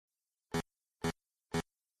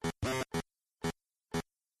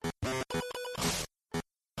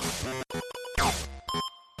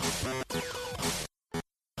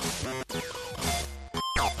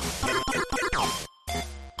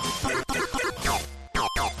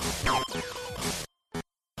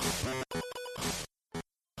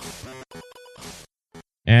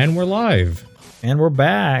And we're live. And we're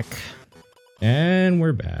back. And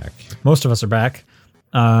we're back. Most of us are back.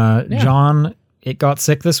 John, it got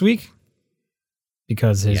sick this week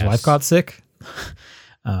because his wife got sick.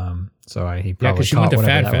 He probably she went to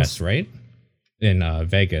Fat Fest, right? In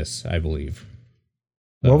Vegas, I believe.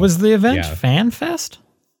 So, what was the event? Yeah. Fan Fest?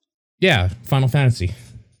 Yeah, Final Fantasy.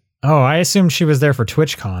 Oh, I assumed she was there for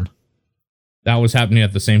TwitchCon. That was happening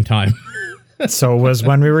at the same time. So was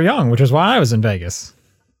When We Were Young, which is why I was in Vegas.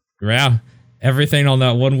 Yeah, everything on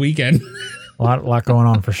that one weekend. A lot going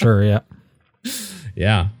on for sure, yeah.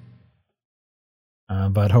 Yeah.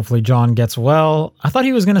 But hopefully John gets well. I thought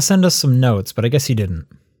he was going to send us some notes, but I guess he didn't.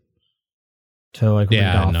 I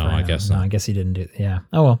guess not. No, I guess he didn't do it. Yeah.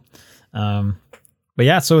 Oh, well. But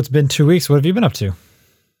yeah, so it's been 2 weeks. What have you been up to?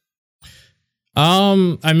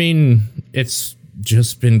 I mean, it's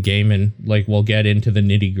just been gaming. Like, we'll get into the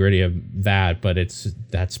nitty gritty of that, but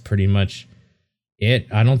that's pretty much it.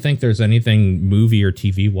 I don't think there's anything movie or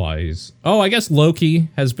TV wise. Oh, I guess Loki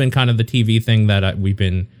has been kind of the TV thing that we've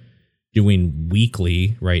been doing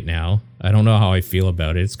weekly right now. I don't know how I feel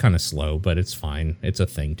about it. It's kind of slow, but it's fine. It's a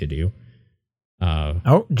thing to do.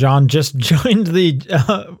 John just joined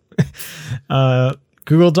the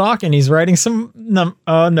Google Doc, and he's writing some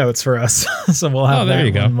notes for us. So we'll have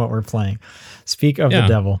what we're playing. Speak of the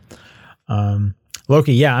devil.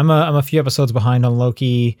 Loki, yeah, I'm a few episodes behind on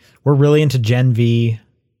Loki. We're really into Gen V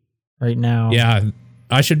right now. Yeah,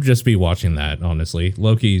 I should just be watching that, honestly.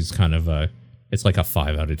 Loki's kind of it's like a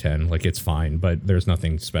 5 out of 10. Like, it's fine, but there's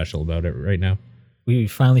nothing special about it right now. We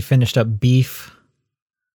finally finished up Beef.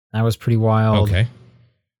 That was pretty wild. Okay.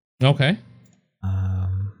 I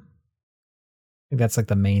think that's like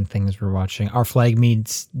the main things we're watching. Our Flag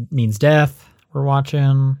Means Death, we're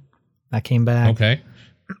watching. That came back. Okay,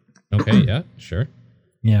 yeah, sure.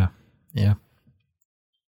 Yeah.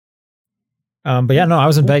 But yeah, no, I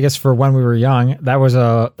was in Vegas for When We Were Young. That was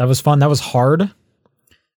fun. That was hard.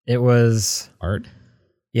 It was hard.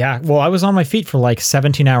 Yeah. Well, I was on my feet for like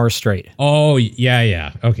 17 hours straight. Oh,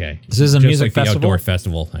 yeah. Okay. This is a music festival. The outdoor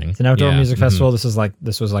festival thing. It's an outdoor music festival. This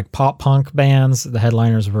was like pop punk bands. The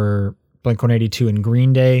headliners were Blink-182 and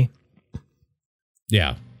Green Day.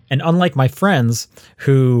 Yeah. And unlike my friends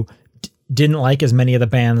who didn't like as many of the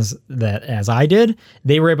bands as I did,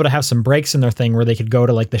 they were able to have some breaks in their thing where they could go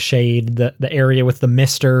to like the shade, the area with the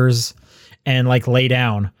misters, and like lay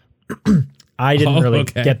down. I didn't really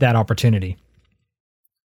get that opportunity.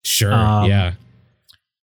 Sure. Yeah.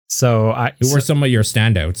 So who were some of your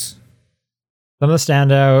standouts? Some of the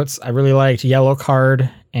standouts, I really liked Yellow Card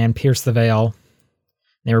and Pierce the Veil.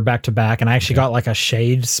 They were back to back, and I actually got like a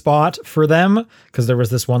shade spot for them because there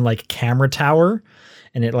was this one like camera tower,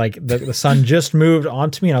 and it like the sun just moved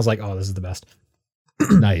onto me, and I was like, oh, this is the best.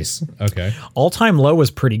 Nice. Okay. All Time Low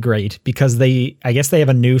was pretty great because I guess they have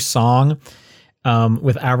a new song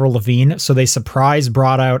with Avril Lavigne, so they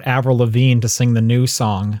brought out Avril Lavigne to sing the new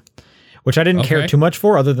song, which I didn't care too much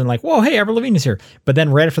for, other than like, whoa, hey, Avril Lavigne is here. But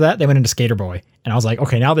then right after that, they went into Skater Boy, and I was like,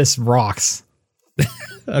 okay, now this rocks.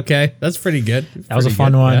 Okay, that's pretty good. That was a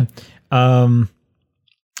fun one. Yeah.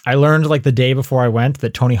 I learned like the day before I went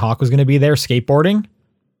that Tony Hawk was going to be there skateboarding.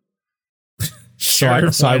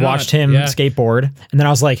 Sure. So I watched him skateboard, and then I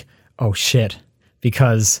was like, oh shit,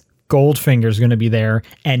 because Goldfinger's going to be there.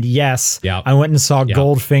 And yes, I went and saw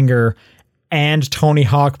Goldfinger and Tony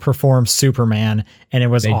Hawk perform Superman, and it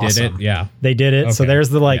was awesome. They did it, yeah. They did it. Okay. So there's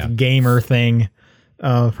the gamer thing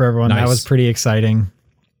for everyone. Nice. That was pretty exciting.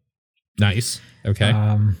 Nice. Okay.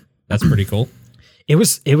 That's pretty cool. It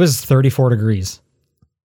was 34 degrees.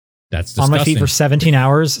 That's disgusting. On my feet for 17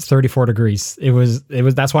 hours, 34 degrees. It was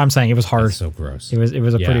that's why I'm saying it was hard. That's so gross. It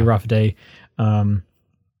was a pretty rough day.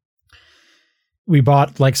 We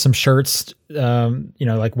bought like some shirts,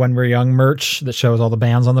 like When We're Young merch that shows all the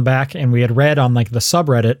bands on the back. And we had read on like the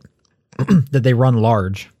subreddit that they run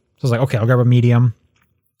large. So I was like, okay, I'll grab a medium.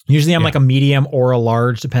 Usually I'm like a medium or a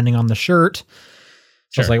large, depending on the shirt.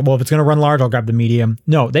 So I was like, well, if it's going to run large, I'll grab the medium.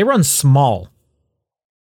 No, they run small.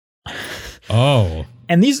 Oh.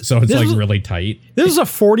 And so it's like really tight. This is a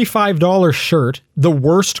 $45 shirt, the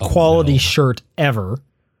worst quality shirt ever.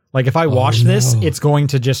 Like if I wash this, it's going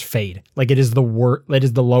to just fade. Like it is the worst. It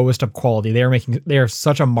is the lowest of quality. They are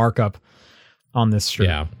such a markup on this shirt.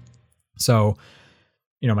 Yeah. So,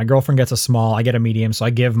 my girlfriend gets a small, I get a medium. So I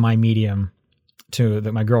give my medium to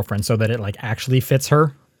my girlfriend so that it like actually fits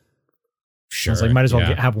her. Sure. I was like, might as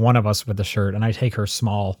well have one of us with the shirt, and I take her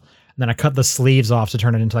small. And then I cut the sleeves off to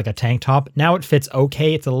turn it into like a tank top. Now it fits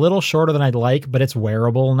okay. It's a little shorter than I'd like, but it's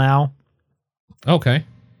wearable now. Okay.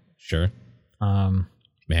 Sure.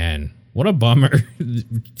 Man, what a bummer.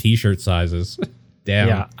 T-shirt sizes. Damn.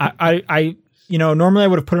 Yeah. I normally I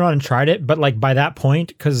would have put it on and tried it, but like by that point,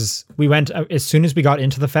 because we went as soon as we got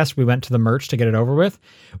into the fest, we went to the merch to get it over with.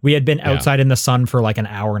 We had been outside in the sun for like an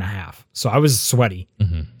hour and a half, so I was sweaty.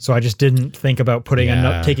 So I just didn't think about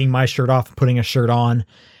taking my shirt off and putting a shirt on.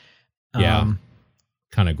 Kind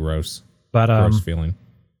of gross. But gross feeling.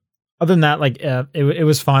 Other than that, like it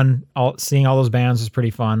was fun. Seeing all those bands was pretty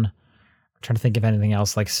fun. I'm trying to think if anything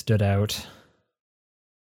else like stood out.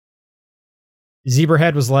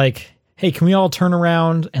 Zebrahead was like, hey, can we all turn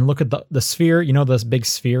around and look at the sphere? You know, this big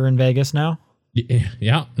sphere in Vegas now?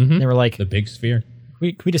 Yeah. They were like, the big sphere.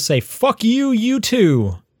 Can we just say, fuck you,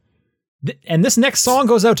 U2? And this next song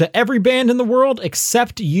goes out to every band in the world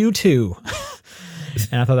except U2.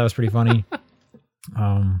 And I thought that was pretty funny.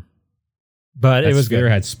 But it was sphere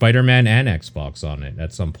good. Had Spider-Man and Xbox on it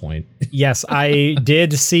at some point. Yes, I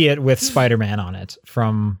did see it with Spider-Man on it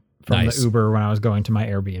from the Uber when I was going to my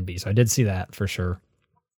Airbnb. So I did see that for sure.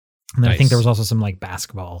 And then I think there was also some like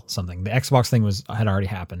basketball something. The Xbox thing had already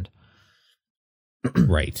happened.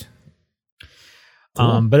 Right.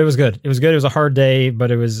 Cool. But it was good. It was good. It was a hard day,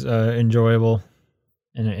 but it was enjoyable.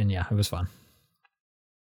 And yeah, it was fun.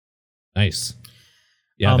 Nice.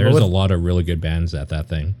 Yeah, there's a lot of really good bands at that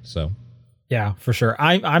thing. So yeah, for sure.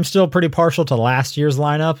 I'm still pretty partial to last year's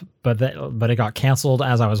lineup, but it got canceled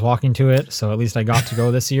as I was walking to it. So at least I got to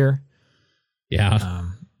go this year. Yeah.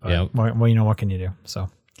 Well, what can you do? So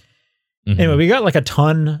anyway, we got like a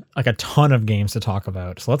ton of games to talk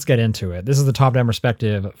about. So let's get into it. This is the Top Down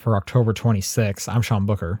Perspective for October 26th. I'm Sean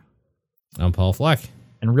Booker. I'm Paul Fleck.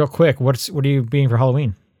 And real quick, what are you being for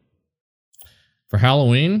Halloween? For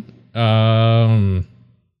Halloween, I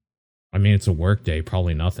mean, it's a work day,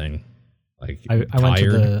 probably nothing. Like I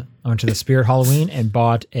went to the Spirit Halloween and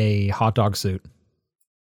bought a hot dog suit.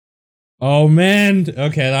 Oh man,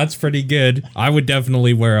 okay, that's pretty good. I would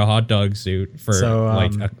definitely wear a hot dog suit for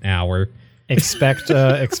like an hour.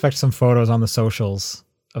 Expect some photos on the socials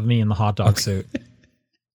of me in the hot dog suit.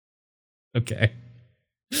 Okay.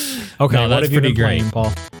 Okay, no, what have you been playing,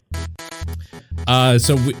 Paul?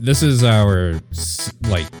 So this is our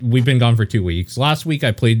we've been gone for 2 weeks. Last week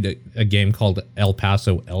I played a game called El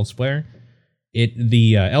Paso Elsewhere.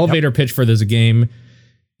 The elevator pitch for this game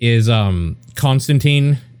is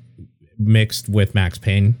Constantine mixed with Max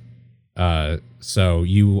Payne. So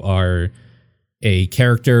you are a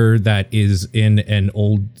character that is in an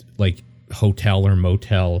old like hotel or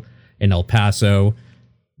motel in El Paso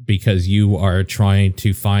because you are trying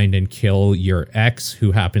to find and kill your ex,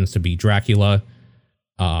 who happens to be Dracula,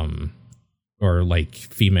 or like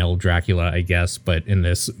female Dracula, I guess. But in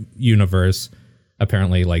this universe,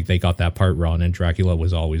 apparently like they got that part wrong and Dracula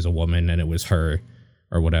was always a woman and it was her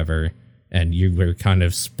or whatever. And you were kind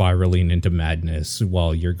of spiraling into madness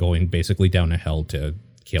while you're going basically down to hell to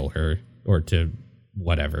kill her or to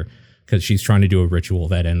whatever, because she's trying to do a ritual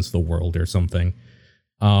that ends the world or something.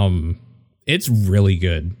 It's really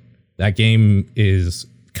good. That game is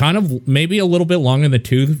kind of maybe a little bit long in the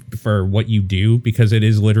tooth for what you do, because it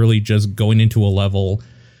is literally just going into a level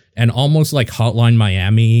and almost like Hotline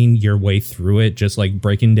Miami your way through it, just like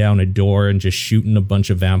breaking down a door and just shooting a bunch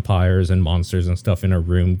of vampires and monsters and stuff in a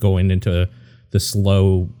room, going into the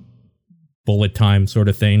slow bullet time sort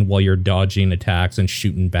of thing while you're dodging attacks and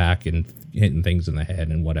shooting back and hitting things in the head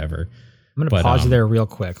and whatever. I'm going to pause you there real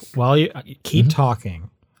quick while you keep talking.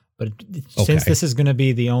 But since this is going to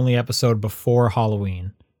be the only episode before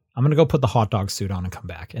Halloween, I'm going to go put the hot dog suit on and come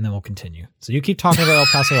back, and then we'll continue. So you keep talking about El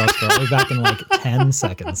Paso Elsewhere. I'll be back in like 10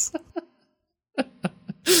 seconds.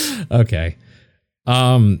 Okay.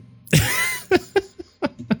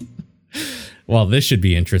 Well, this should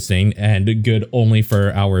be interesting and good only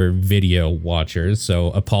for our video watchers.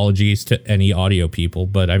 So apologies to any audio people,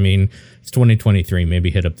 but I mean, it's 2023.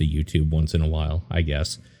 Maybe hit up the YouTube once in a while, I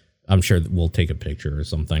guess. I'm sure that we'll take a picture or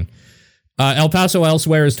something. El Paso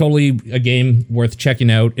Elsewhere is totally a game worth checking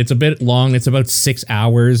out. It's a bit long. It's about 6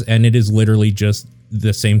 hours, and it is literally just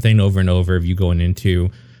the same thing over and over of you going into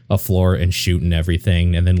a floor and shooting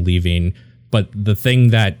everything and then leaving. But the thing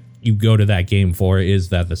that you go to that game for is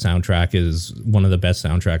that the soundtrack is one of the best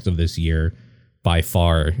soundtracks of this year by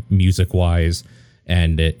far, music-wise.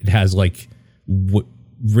 And it has like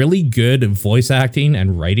really good voice acting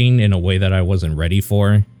and writing in a way that I wasn't ready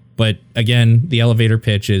for. But again, the elevator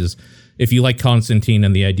pitch is, if you like Constantine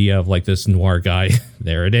and the idea of like this noir guy,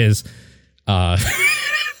 there it is.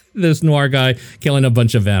 This noir guy killing a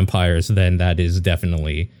bunch of vampires, then that is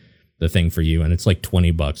definitely the thing for you. And it's like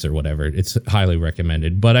 $20 or whatever. It's highly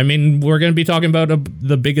recommended. But I mean, we're going to be talking about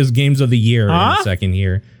the biggest games of the year in the second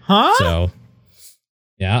year. So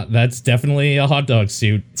yeah, that's definitely a hot dog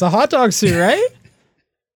suit. It's a hot dog suit, right?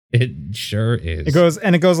 It sure is.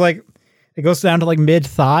 It goes like It goes down to like mid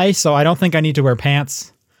thigh, so I don't think I need to wear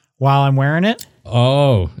pants while I'm wearing it.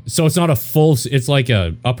 Oh, so it's not a full. It's like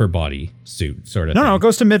a upper body suit sort of. No, it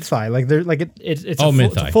goes to mid thigh. Like they're like it's mid-thigh.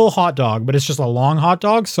 It's a full hot dog, but it's just a long hot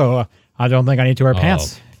dog. So I don't think I need to wear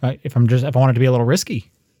pants if I want it to be a little risky.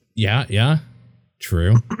 Yeah.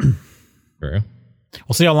 True. True.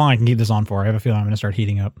 We'll see how long I can keep this on for. I have a feeling I'm going to start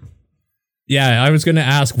heating up. Yeah, I was going to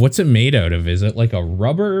ask, what's it made out of? Is it like a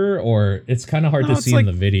rubber, or it's kind of hard to see in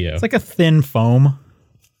the video? It's like a thin foam.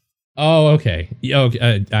 Oh, okay.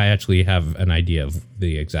 I actually have an idea of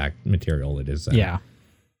the exact material it is. Yeah.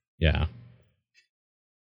 Yeah.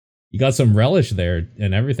 You got some relish there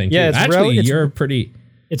and everything, too. Yeah, it's you're pretty...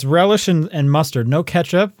 It's relish and mustard. No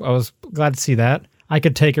ketchup. I was glad to see that. I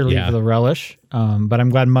could take or leave the relish, but I'm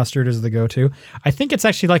glad mustard is the go-to. I think it's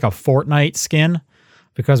actually like a Fortnite skin,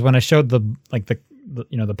 because when I showed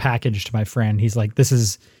the package to my friend, he's like,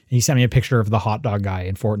 he sent me a picture of the hot dog guy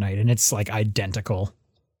in Fortnite, and it's like identical.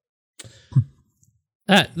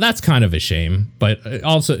 That's kind of a shame, but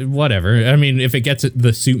also whatever. I mean, if it gets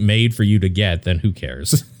the suit made for you to get, then who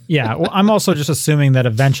cares? Yeah, well, I'm also just assuming that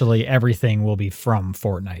eventually everything will be from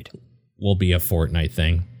Fortnite. Will be a Fortnite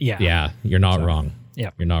thing. Yeah, you're not wrong.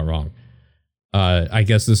 Yeah, you're not wrong. I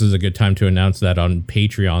guess this is a good time to announce that on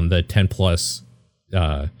Patreon, the 10 plus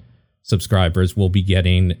subscribers will be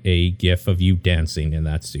getting a GIF of you dancing in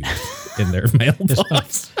that suit in their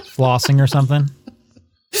mailbox, flossing or something.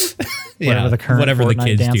 Whatever the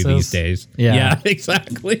kids do these days. Yeah,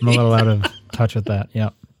 exactly. I'm a little out of touch with that.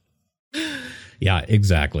 Yeah. Yeah,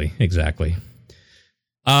 exactly.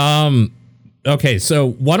 Okay,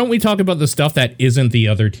 so why don't we talk about the stuff that isn't the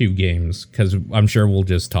other two games? Because I'm sure we'll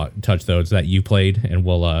just touch those that you played, and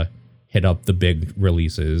we'll hit up the big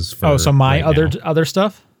releases. So my other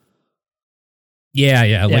stuff?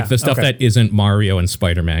 Yeah, like the stuff that isn't Mario and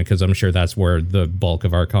Spider-Man, because I'm sure that's where the bulk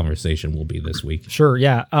of our conversation will be this week. Sure,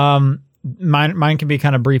 yeah. Mine can be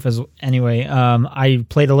kind of brief anyway. I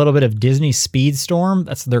played a little bit of Disney Speedstorm.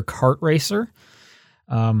 That's their kart racer.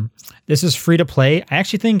 This is free to play. I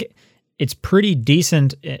actually think it's pretty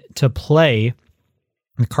decent to play.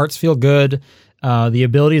 The karts feel good. The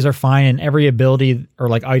abilities are fine, and every ability or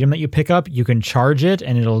like item that you pick up, you can charge it,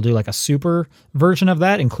 and it'll do like a super version of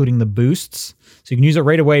that, including the boosts. So you can use it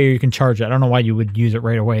right away, or you can charge it. I don't know why you would use it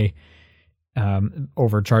right away,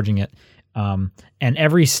 overcharging it. And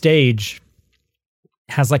every stage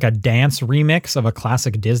has like a dance remix of a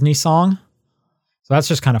classic Disney song. So that's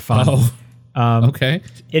just kind of fun. Okay.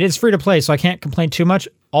 It is free to play, so I can't complain too much.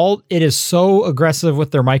 It is so aggressive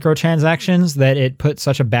with their microtransactions that it put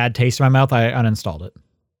such a bad taste in my mouth, I uninstalled it.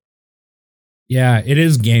 Yeah, it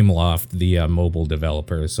is Gameloft, the mobile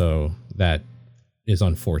developer, so that is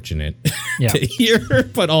unfortunate to hear,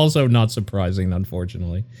 but also not surprising,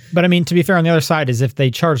 unfortunately. But I mean, to be fair, on the other side is if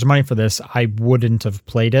they charged money for this, I wouldn't have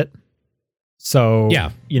played it. So,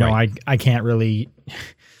 I can't really...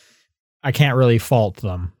 I can't really fault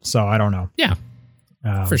them, so I don't know. Yeah,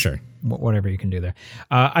 for sure. Whatever you can do there.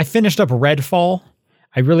 I finished up Redfall.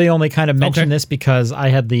 I really only kind of mentioned this because I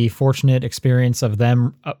had the fortunate experience of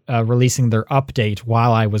them releasing their update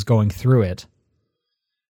while I was going through it.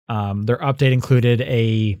 Their update included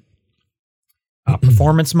a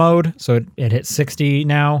performance mode, so it hit 60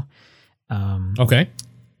 now.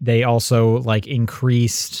 They also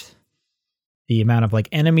increased the amount of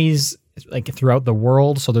enemies throughout the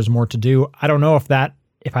world, so there's more to do. I don't know if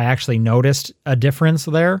I actually noticed a difference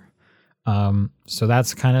there. So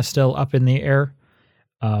that's kind of still up in the air.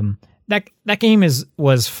 That game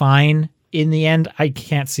was fine in the end. I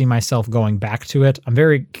can't see myself going back to it. I'm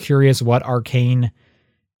very curious what Arcane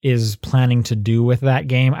is planning to do with that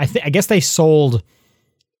game. I guess they sold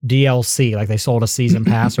DLC, they sold a season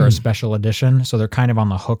pass or a special edition, so they're kind of on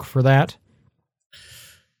the hook for that.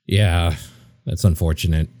 Yeah. That's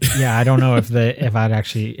unfortunate. Yeah, I don't know if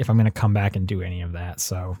I'm going to come back and do any of that.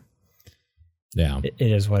 So, yeah, it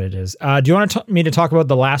is what it is. Do you want me to talk about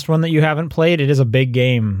the last one that you haven't played? It is a big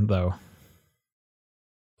game, though.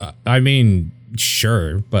 I mean,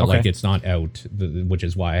 sure, but it's not out, which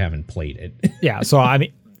is why I haven't played it. Yeah, so I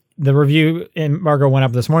mean, the review embargo went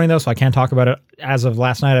up this morning, though, so I can't talk about it. As of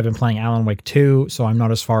last night, I've been playing Alan Wake 2, so I'm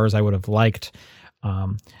not as far as I would have liked.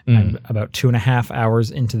 I'm about 2.5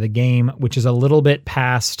 hours into the game, which is a little bit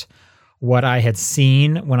past what I had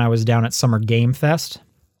seen when I was down at Summer Game Fest.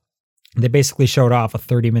 They basically showed off a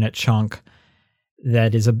 30-minute chunk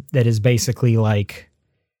that is basically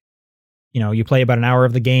you play about an hour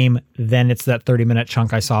of the game, then it's that 30-minute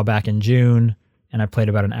chunk I saw back in June, and I played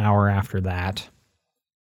about an hour after that.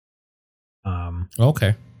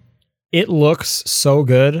 Okay. It looks so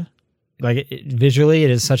good. Visually,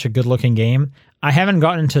 it is such a good-looking game. I haven't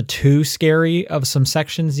gotten into too scary of some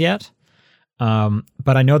sections yet,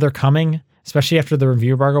 but I know they're coming, especially after the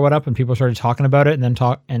review embargo went up and people started talking about it,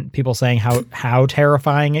 and people saying how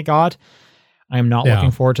terrifying it got. I am not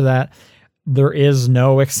looking forward to that. There is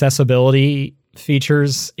no accessibility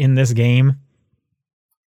features in this game,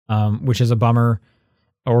 which is a bummer,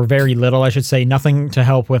 or very little, I should say. Nothing to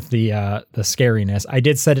help with the scariness. I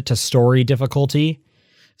did set it to story difficulty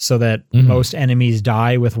so that most enemies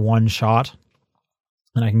die with one shot,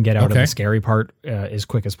 and I can get out of the scary part as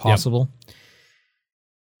quick as possible.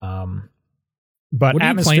 Yep. But what are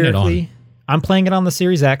atmospherically, I'm playing it on the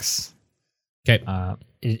Series X. Okay.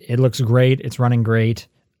 It looks great. It's running great.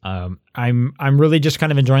 I'm really just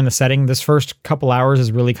kind of enjoying the setting. This first couple hours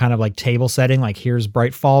is really kind of like table setting. Like, here's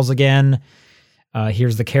Bright Falls again.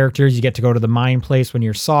 Here's the characters. You get to go to the mine place when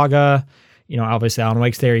you're Saga. You know, obviously Alan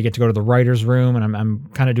Wake's there. You get to go to the writer's room, and I'm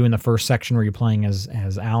kind of doing the first section where you're playing as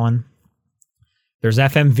Alan. There's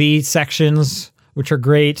FMV sections, which are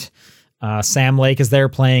great. Sam Lake is there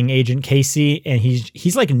playing Agent Casey, and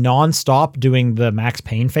he's like nonstop doing the Max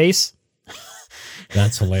Payne face.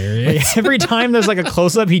 That's hilarious. Like, every time there's like a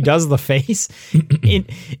close up, he does the face.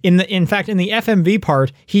 In fact, in the FMV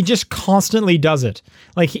part, he just constantly does it.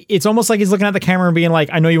 Like, it's almost like he's looking at the camera and being like,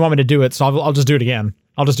 "I know you want me to do it, so I'll just do it again.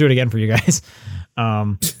 I'll just do it again for you guys."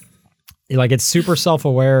 Like, it's super self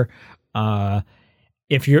aware.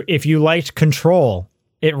 If you liked Control,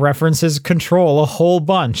 it references Control a whole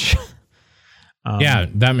bunch. Yeah,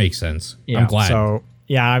 that makes sense. Yeah, I'm glad. So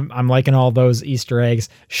yeah, I'm liking all those Easter eggs.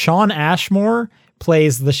 Sean Ashmore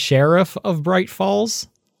plays the sheriff of Bright Falls,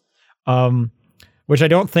 which I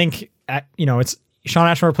don't think, it's Sean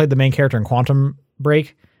Ashmore played the main character in Quantum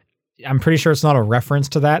Break. I'm pretty sure it's not a reference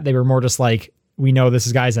to that. They were more just like, we know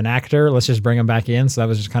this guy's an actor, let's just bring him back in. So that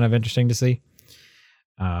was just kind of interesting to see.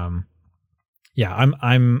 Yeah,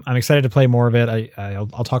 I'm excited to play more of it.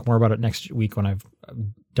 I'll talk more about it next week when I've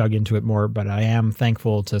dug into it more, but I am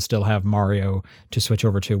thankful to still have Mario to switch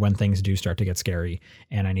over to when things do start to get scary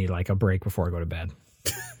and I need like a break before I go to bed.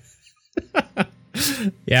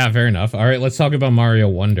 Yeah, fair enough. All right, let's talk about Mario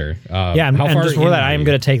Wonder. Yeah, and just before that, I am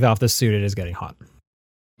going to take off this suit. It is getting hot.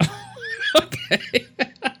 Okay.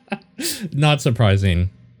 Not surprising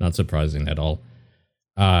at all.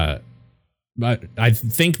 But I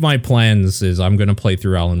think my plans is I'm going to play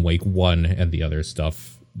through Alan Wake 1 and the other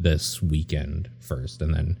stuff this weekend first,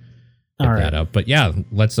 and then pick that up. But yeah,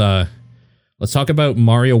 let's talk about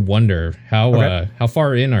Mario Wonder. How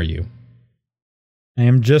far in are you? I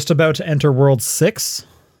am just about to enter World 6.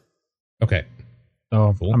 Okay.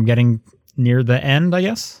 So cool. I'm getting near the end, I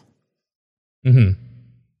guess. Mm-hmm.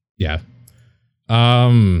 Yeah.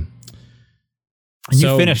 And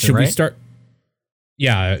you finished it, right? Should we start?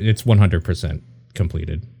 Yeah, it's 100%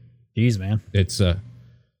 completed. Jeez, man. It's a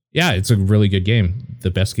really good game. The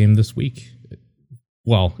best game this week.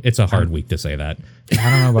 Well, it's a hard week to say that. I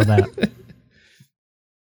don't know about that.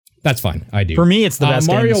 That's fine. I do. For me, it's the best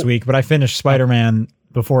game this week, but I finished Spider-Man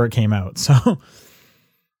before it came out, so.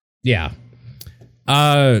 Yeah.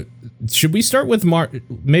 Should we start with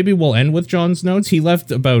maybe we'll end with John's notes? He left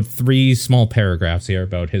about 3 small paragraphs here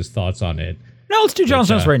about his thoughts on it. No, let's do John's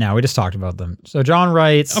notes right now. We just talked about them. So John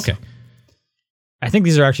writes... Okay. I think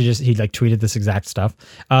these are actually just, he like tweeted this exact stuff.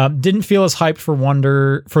 Didn't feel as hyped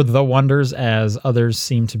for the Wonders as others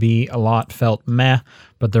seem to be. A lot felt meh,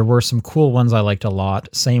 but there were some cool ones I liked a lot.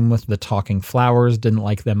 Same with the Talking Flowers. Didn't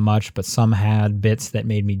like them much, but some had bits that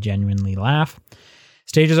made me genuinely laugh.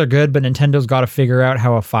 Stages are good, but Nintendo's got to figure out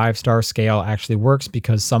how a 5-star scale actually works,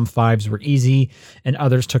 because some 5s were easy and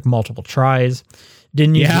others took multiple tries.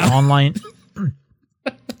 Didn't use the online...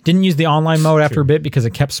 Didn't use the online mode after a bit because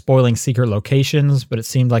it kept spoiling secret locations, but it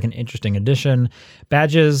seemed like an interesting addition.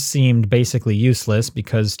 Badges seemed basically useless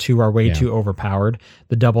because 2 are way too overpowered,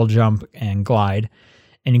 the double jump and glide,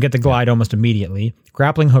 and you get the glide almost immediately.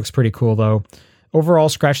 Grappling hook's pretty cool though. Overall,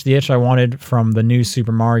 scratched the itch I wanted from the new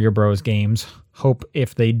Super Mario Bros. Games. Hope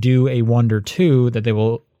if they do a Wonder 2 that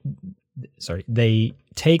they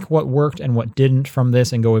take what worked and what didn't from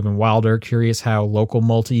this and go even wilder. Curious how local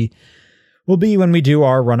multi will be when we do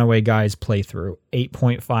our Runaway Guys playthrough.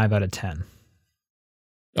 8.5 out of 10.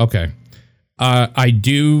 Okay. I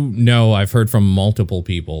do know, I've heard from multiple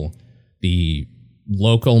people, the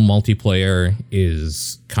local multiplayer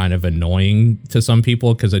is kind of annoying to some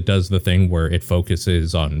people because it does the thing where it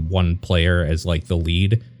focuses on one player as like the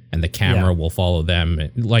lead and the camera will follow them.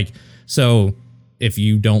 Like, so if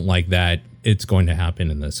you don't like that, it's going to happen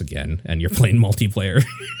in this again, and you're playing multiplayer.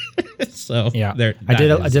 So yeah, I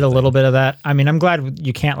did a little bit of that. I mean, I'm glad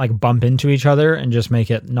you can't like bump into each other and just make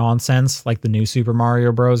it nonsense like the new Super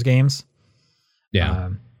Mario Bros. Games. Yeah.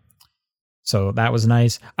 So that was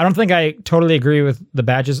nice. I don't think I totally agree with the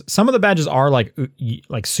badges. Some of the badges are like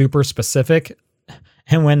super specific.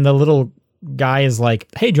 And when the little guy is like,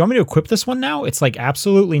 hey, do you want me to equip this one now? It's like,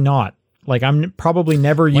 absolutely not. Like, I'm probably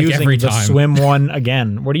never using the swim one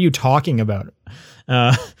again. What are you talking about?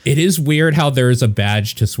 It is weird how there is a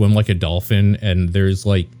badge to swim like a dolphin, and there's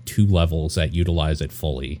like 2 levels that utilize it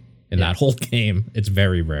fully in that whole game. It's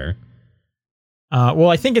very rare. Well,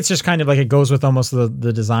 I think it's just kind of like it goes with almost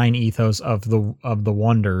the design ethos of the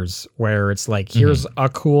Wonders, where it's like, here's a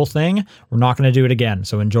cool thing. We're not going to do it again,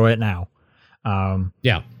 so enjoy it now.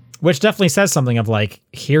 Yeah. Which definitely says something of like,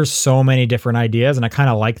 here's so many different ideas, and I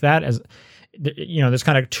kind of like that. As you know, there's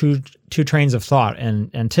kind of two trains of thought,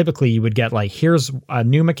 and typically you would get like, here's a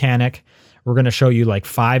new mechanic. We're going to show you like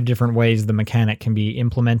 5 different ways the mechanic can be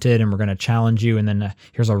implemented, and we're going to challenge you. And then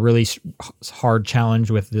here's a really hard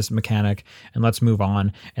challenge with this mechanic, and let's move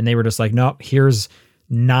on. And they were just like, nope, here's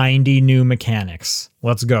 90 new mechanics.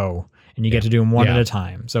 Let's go. And you get to do them one at a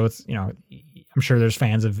time. So it's, you know, I'm sure there's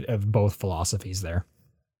fans of both philosophies there.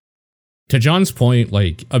 To John's point,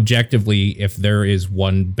 like objectively, if there is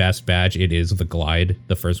one best badge, it is the glide,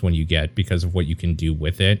 the first one you get, because of what you can do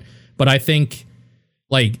with it. But I think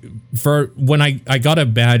like for when I got a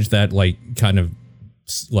badge that like kind of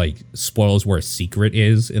like spoils where a secret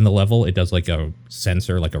is in the level, it does like a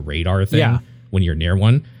sensor, like a radar thing when you're near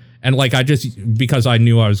one. And like, I just, because I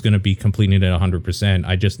knew I was going to be completing it 100%,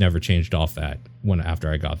 I just never changed off that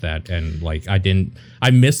after I got that. And like,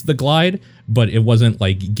 I missed the glide, but it wasn't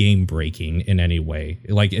like game breaking in any way.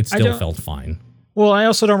 Like it still felt fine. Well, I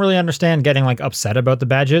also don't really understand getting like upset about the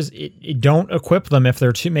badges. Don't equip them if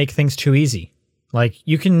they're to make things too easy. Like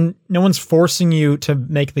no one's forcing you to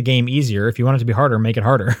make the game easier. If you want it to be harder, make it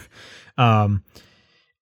harder. I've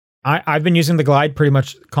been using the glide pretty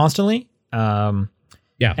much constantly.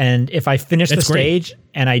 Yeah. And if I finish the stage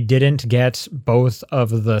and I didn't get both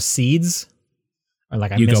of the seeds, or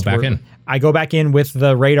like I go back in with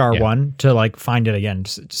the radar one to like find it again,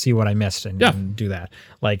 to see what I missed and do that.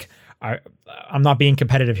 Like I'm not being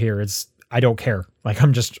competitive here. I don't care. Like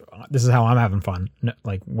this is how I'm having fun.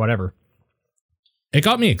 Like whatever. It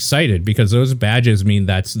got me excited because those badges mean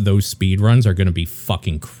those speed runs are going to be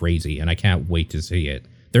fucking crazy, and I can't wait to see it.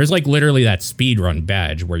 There's like literally that speed run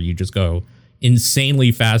badge where you just go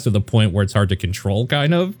insanely fast to the point where it's hard to control,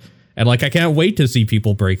 kind of. And like, I can't wait to see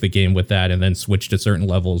people break the game with that and then switch to certain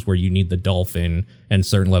levels where you need the dolphin and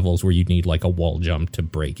certain levels where you need like a wall jump to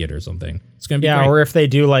break it or something. It's going to be great. Or if they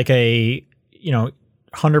do like a,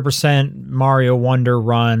 100% Mario Wonder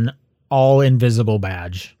run, all invisible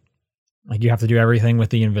badge. Like you have to do everything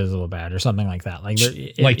with the invisible badge or something like that.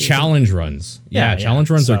 Like challenge runs. Yeah,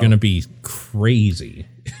 challenge runs are going to be crazy.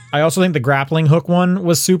 I also think the grappling hook one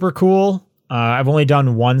was super cool. I've only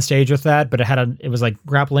done one stage with that, but it was like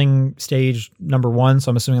grappling stage number 1.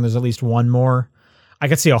 So I'm assuming there's at least one more. I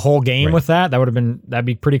could see a whole game with that. That'd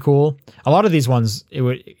be pretty cool. A lot of these ones, it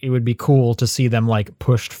would be cool to see them like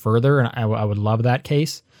pushed further. And I would love that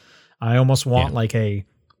case. I almost want like a,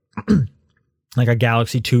 like a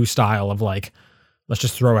Galaxy 2 style of like, let's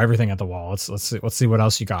just throw everything at the wall. Let's see what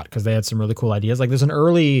else you got. Cause they had some really cool ideas. Like there's an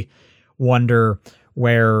early Wonder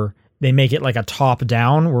where they make it like a top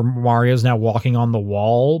down where Mario's now walking on the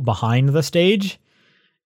wall behind the stage.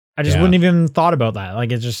 I just wouldn't even thought about that.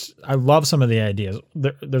 Like I love some of the ideas.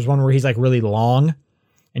 There's one where he's like really long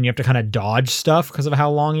and you have to kind of dodge stuff because of how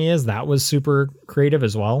long he is. That was super creative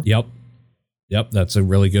as well. Yep. That's a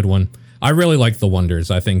really good one. I really like the Wonders.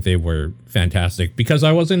 I think they were fantastic because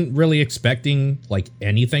I wasn't really expecting like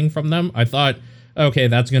anything from them. I thought, okay,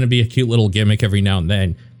 that's going to be a cute little gimmick every now and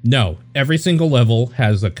then. No, every single level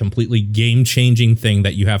has a completely game-changing thing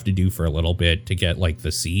that you have to do for a little bit to get like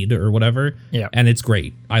the seed or whatever. Yeah. And it's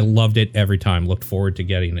great. I loved it every time. Looked forward to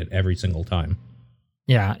getting it every single time.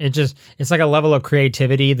 Yeah, it's like a level of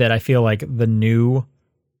creativity that I feel like the new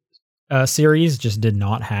series just did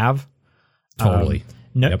not have. Totally.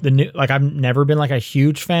 The new, like I've never been like a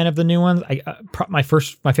huge fan of the new ones. My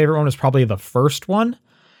favorite one was probably the first one.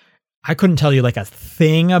 I couldn't tell you like a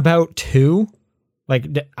thing about 2. Like,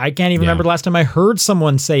 I can't even remember the last time I heard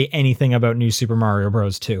someone say anything about New Super Mario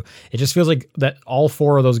Bros. 2. It just feels like that all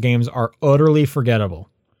 4 of those games are utterly forgettable.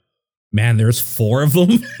 Man, there's 4 of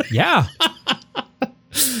them? Yeah.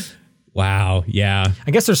 Wow, yeah.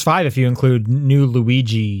 I guess there's 5 if you include New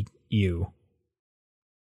Luigi U.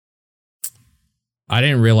 I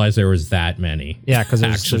didn't realize there was that many. Yeah, because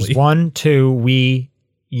there's 1, 2, Wii,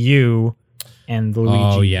 U, and Luigi.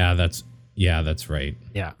 Oh, yeah, that's right.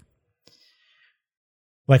 Yeah.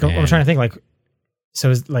 Like, I'm trying to think, like, so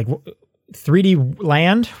is like 3D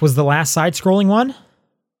Land was the last side-scrolling one?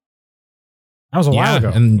 That was a while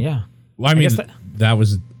ago. And Well, I mean, that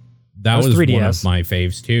was one 3DS. of my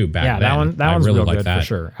faves too back then. Yeah, that one's really real like good that. for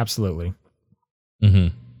sure. Absolutely.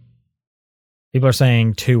 Mm-hmm. People are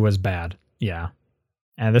saying 2 was bad. Yeah.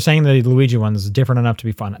 And they're saying the Luigi one's different enough to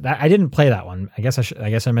be fun. I didn't play that one. I guess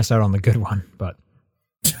I missed out on the good one, but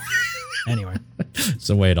anyway. It's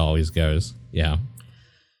the way it always goes. Yeah.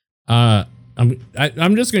 I'm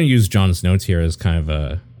just going to use John's notes here as kind of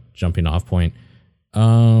a jumping off point.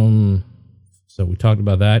 So we talked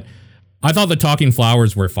about that. I thought the talking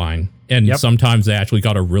flowers were fine. And sometimes they actually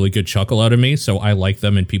got a really good chuckle out of me. So I like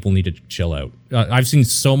them and people need to chill out. I've seen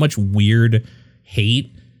so much weird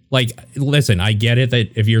hate. Like, listen, I get it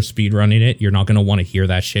that if you're speedrunning it, you're not going to want to hear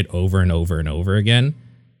that shit over and over and over again.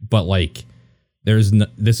 But like,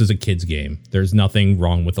 this is a kid's game. There's nothing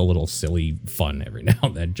wrong with a little silly fun every now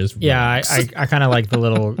and then. Just I kind of like the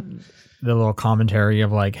little commentary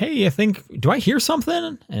of like, hey, do I hear something?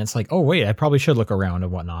 And it's like, oh wait, I probably should look around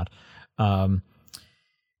and whatnot.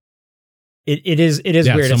 It is weird.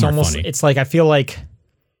 It's almost funny. It's like I feel like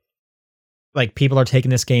people are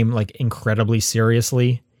taking this game like incredibly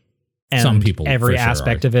seriously, and some people every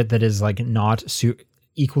aspect of it that is like not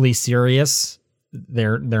equally serious,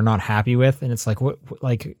 they're not happy with. And it's like, what,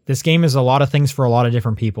 like this game is a lot of things for a lot of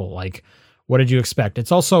different people. Like, what did you expect?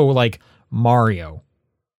 It's also like Mario.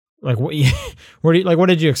 Like what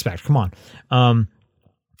did you expect? Come on.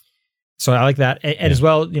 So I like that. And as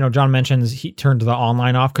well, John mentions he turned the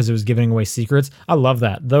online off because it was giving away secrets. I love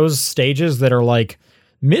that. Those stages that are like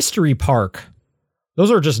Mystery Park,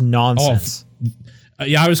 those are just nonsense.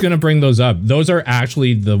 Yeah, I was going to bring those up. Those are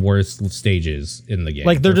actually the worst stages in the game.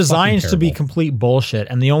 Like they're designed to be complete bullshit.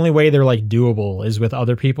 And the only way they're like doable is with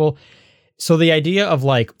other people. So the idea of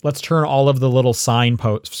like, let's turn all of the little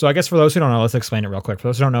signposts. So I guess for those who don't know, let's explain it real quick. For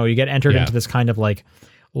those who don't know, you get entered into this kind of like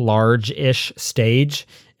large-ish stage,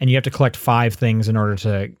 and you have to collect 5 things in order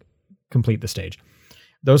to complete the stage.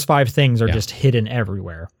 Those 5 things are just hidden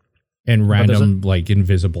everywhere. And random like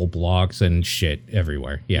invisible blocks and shit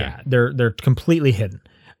everywhere. Yeah. They're completely hidden.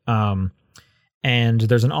 And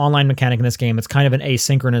there's an online mechanic in this game. It's kind of an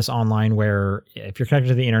asynchronous online where if you're connected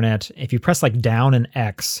to the internet, if you press like down and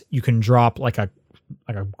X, you can drop like a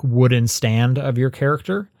wooden stand of your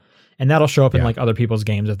character, and that'll show up in like other people's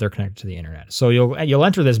games if they're connected to the internet. So you'll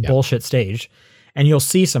enter this bullshit stage, and you'll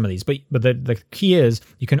see some of these. But the key is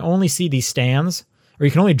you can only see these stands, or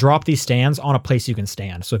you can only drop these stands on a place you can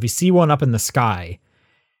stand. So if you see one up in the sky,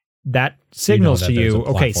 that signals to you,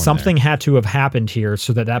 okay, something had to have happened here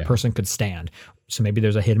so that person could stand. So maybe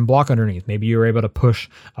there's a hidden block underneath. Maybe you're able to push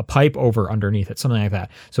a pipe over underneath it, something like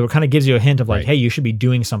that. So it kind of gives you a hint of like, hey, you should be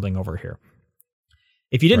doing something over here.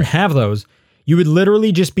 If you didn't have those, you would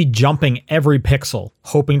literally just be jumping every pixel,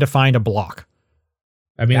 hoping to find a block.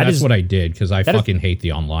 I mean, that's what I did because I fucking hate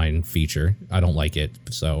the online feature. I don't like it,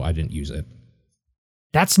 so I didn't use it.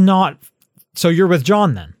 That's not... So you're with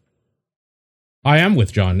John then? I am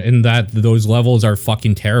with John in that those levels are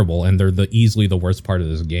fucking terrible, and they're easily the worst part of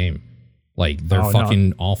this game. Like, they're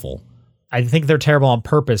fucking awful. I think they're terrible on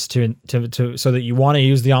purpose to so that you want to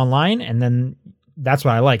use the online, and then that's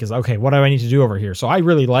what I like is, okay, what do I need to do over here? So I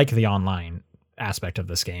really like the online aspect of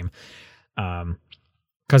this game.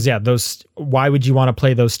 Because, why would you want to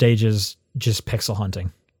play those stages just pixel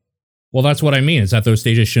hunting? Well, that's what I mean, is that those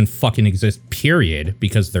stages shouldn't fucking exist, period,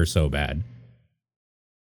 because they're so bad.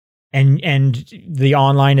 And the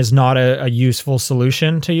online is not a useful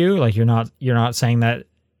solution to you? Like, you're not saying that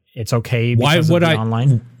it's okay because of the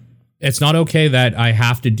online? It's not okay that I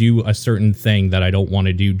have to do a certain thing that I don't want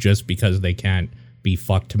to do just because they can't be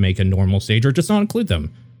fucked to make a normal stage, or just not include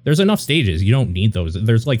them. There's enough stages. You don't need those.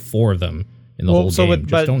 There's like 4 of them in the whole game.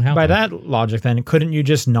 Just don't have them. By that logic, then, couldn't you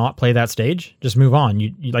just not play that stage? Just move on.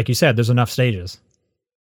 You like you said, there's enough stages.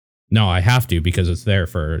 No, I have to because it's there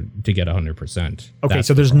to get 100%. Okay,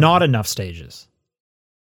 so there's not enough stages.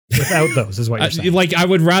 Without those is what you're saying. Like, I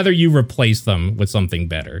would rather you replace them with something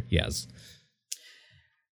better. Yes.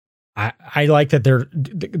 I like that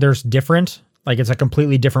there's different. Like, it's a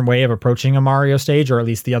completely different way of approaching a Mario stage, or at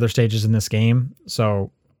least the other stages in this game. So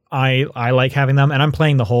I like having them, and I'm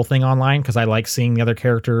playing the whole thing online because I like seeing the other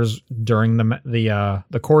characters during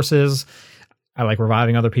the courses. I like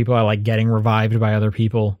reviving other people. I like getting revived by other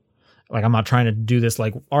people. Like, I'm not trying to do this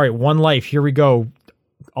like, all right, 1 life, here we go,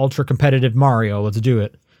 ultra competitive Mario, let's do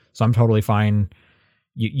it. So I'm totally fine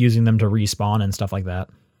using them to respawn and stuff like that.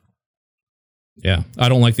 Yeah, I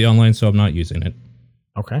don't like the online, so I'm not using it.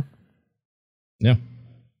 Okay. Yeah.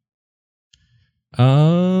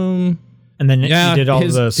 And then you did all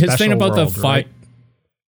the special his thing about world, the fight. Right?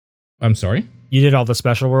 I'm sorry? You did all the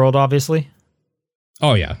special world, obviously?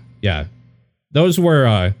 Oh, yeah. Yeah. Those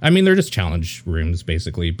were, I mean, they're just challenge rooms,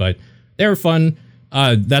 basically, but They're fun.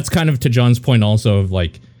 That's kind of to John's point also of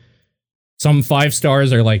like some 5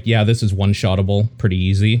 stars are like, yeah, this is one-shottable pretty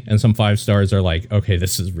easy. And some 5 stars are like, okay,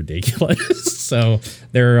 this is ridiculous. So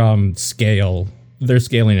their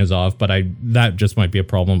scaling is off, but that just might be a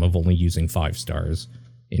problem of only using 5 stars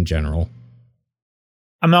in general.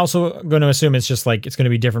 I'm also going to assume it's just like it's going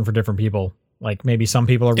to be different for different people. Like maybe some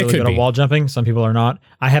people are really good at wall jumping, some people are not.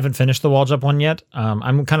 I haven't finished the wall jump one yet.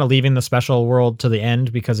 I'm kind of leaving the special world to the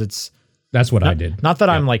end because that's what I did. Not that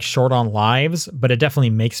I'm like short on lives, but it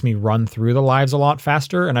definitely makes me run through the lives a lot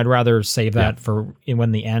faster, and I'd rather save that for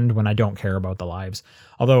when the end when I don't care about the lives.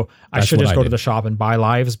 Although I should just go to the shop and buy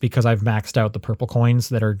lives because I've maxed out the purple coins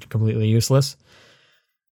that are completely useless.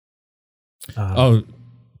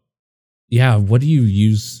 Yeah, what do you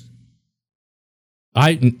use?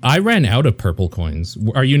 I ran out of purple coins.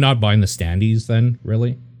 Are you not buying the standees then,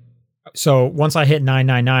 really? So once I hit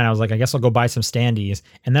 999, I was like, I guess I'll go buy some standees.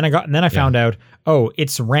 And then I found out,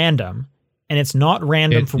 it's random, and it's not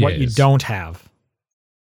random for what you don't have.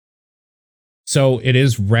 So it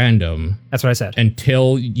is random. That's what I said.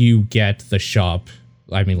 Until you get the shop.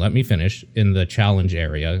 I mean, let me finish in the challenge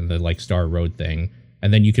area, the like Star Road thing.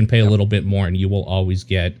 And then you can pay a little bit more and you will always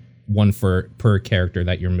get one per character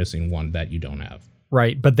that you're missing one that you don't have.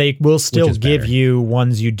 Right. But they will still give you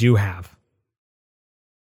ones you do have.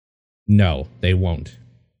 No, they won't.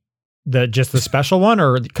 Just the special one,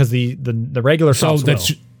 or because the regular shops will?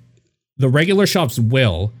 The regular shops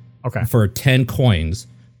will for 10 coins,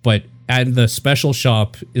 but at the special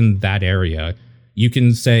shop in that area, you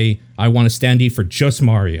can say, I want a standee for just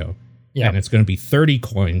Mario. Yeah. And it's going to be 30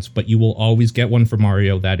 coins, but you will always get one for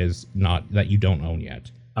Mario that you don't own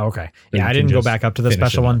yet. Okay. Yeah, I didn't go back up to the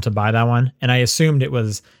special one to buy that one. And I assumed it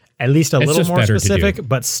was at least a little more specific,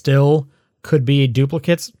 but still could be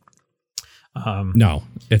duplicates. No,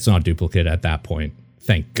 it's not duplicate at that point.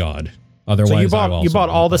 Thank God. Otherwise, so you bought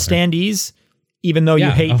all the standees, even though you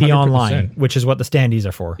hate 100%. The online, which is what the standees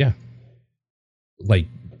are for. Yeah. Like,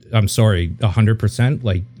 I'm sorry, 100%?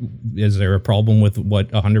 Like, is there a problem with what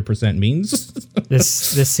 100% means?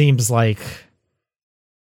 This seems like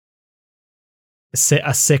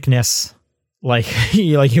a sickness. Like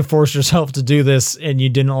you forced yourself to do this and you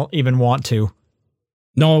didn't even want to.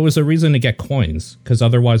 No, it was a reason to get coins, because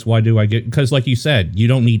otherwise why do I get... Because like you said, you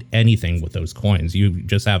don't need anything with those coins. You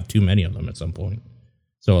just have too many of them at some point.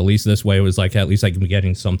 So at least this way it was like, at least I can be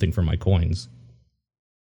getting something for my coins.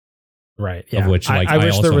 Right, yeah. Of which I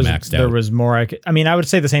wish also maxed out. There was more I would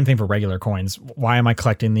say the same thing for regular coins. Why am I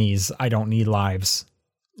collecting these? I don't need lives.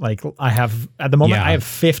 Like I have, at the moment, I have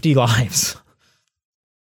 50 lives.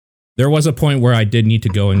 There was a point where I did need to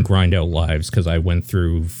go and grind out lives because I went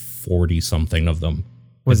through 40 something of them.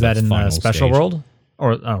 Was that in the special world?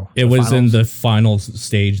 It was in the final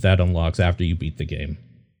stage that unlocks after you beat the game.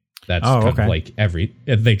 That's kind of like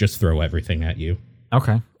they just throw everything at you.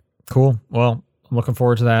 Okay, cool. Well, I'm looking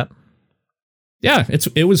forward to that. Yeah,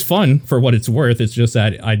 it was fun for what it's worth. It's just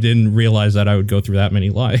that I didn't realize that I would go through that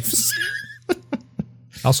many lives. I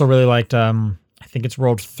also really liked, I think it's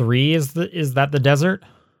World 3 is that the desert?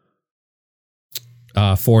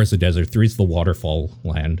 4 is the desert. 3 is the waterfall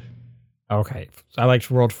land. Okay. I liked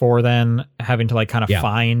World 4 then, having to like kind of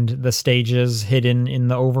find the stages hidden in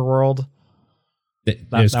the overworld. It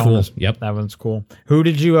was cool. Yep. That one's cool. Who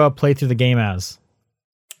did you play through the game as?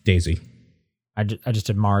 Daisy. I just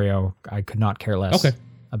did Mario. I could not care less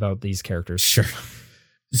about these characters. Sure.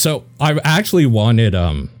 So I actually wanted,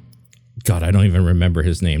 God, I don't even remember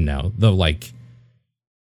his name now. The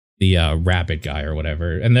rabbit guy or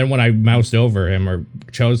whatever. And then when I moused over him or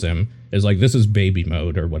chose him, it's like, this is baby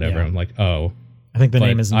mode or whatever. Yeah. I'm like, oh. I think the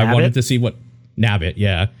name is Nabbit. I wanted to see what... Nabbit,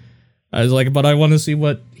 yeah. I was like, but I want to see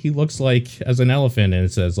what he looks like as an elephant. And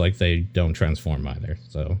it says, like, they don't transform either.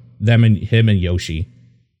 So him and Yoshi.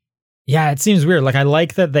 Yeah, it seems weird. Like, I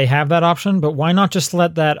like that they have that option, but why not just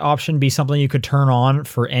let that option be something you could turn on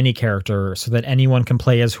for any character so that anyone can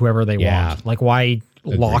play as whoever they want? Like, why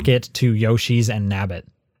lock it to Yoshi's and Nabbit?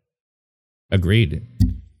 Agreed.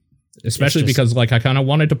 Especially because, like, I kind of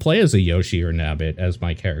wanted to play as a Yoshi or Nabbit as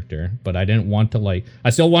my character, but I didn't want to, like... I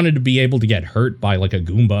still wanted to be able to get hurt by, like, a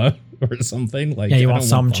Goomba or something. Like, yeah, you want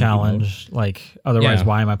some challenge. Like, otherwise,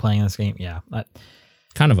 why am I playing this game? Yeah.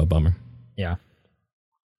 Kind of a bummer. Yeah.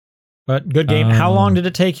 But good game. How long did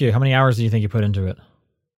it take you? How many hours do you think you put into it?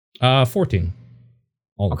 14.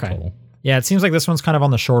 All total. Yeah, it seems like this one's kind of on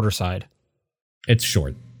the shorter side. It's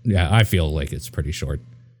short. Yeah, I feel like it's pretty short.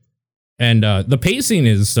 And the pacing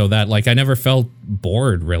is so that, like, I never felt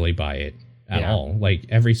bored really by it at all. Like,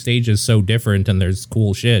 every stage is so different and there's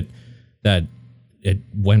cool shit that it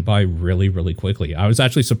went by really, really quickly. I was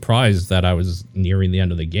actually surprised that I was nearing the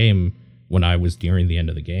end of the game when I was nearing the end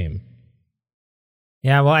of the game.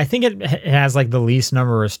 Yeah, well, I think it has like the least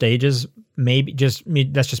number of stages. Maybe just me.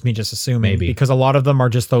 That's just me just assuming. Maybe. Because a lot of them are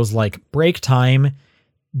just those like break time.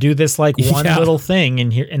 Do this like one little thing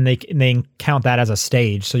and here, and they count that as a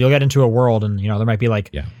stage. So you'll get into a world, and there might be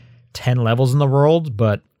like 10 levels in the world,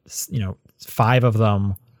 but 5 of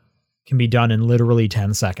them can be done in literally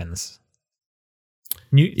 10 seconds.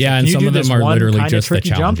 And some of them are literally just the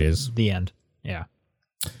challenges. At the end. Yeah.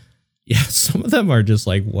 Yeah, some of them are just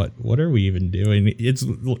like, what are we even doing? It's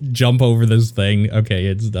jump over this thing. Okay,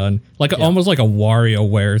 it's done. Like almost like a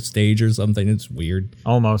WarioWare stage or something. It's weird.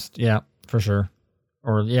 Almost, yeah, for sure.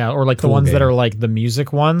 Or like the ones that are like the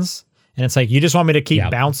music ones, and it's like you just want me to keep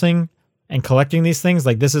bouncing and collecting these things.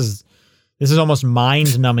 Like this is almost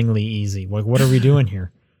mind-numbingly easy. Like, what are we doing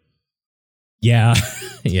here? Yeah,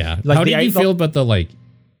 yeah. Like how did you feel about the like?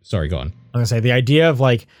 Sorry, go on. I'm gonna say the idea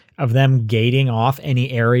of them gating off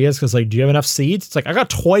any areas because like, do you have enough seeds? It's like I got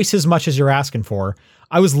twice as much as you're asking for.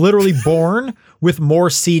 I was literally born with more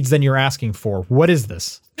seeds than you're asking for. What is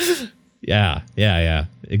this? Yeah,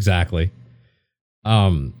 exactly.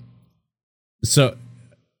 So,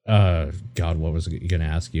 God, what was I gonna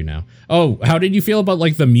ask you now? Oh, how did you feel about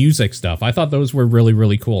like the music stuff? I thought those were really,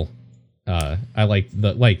 really cool. I like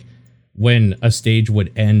when a stage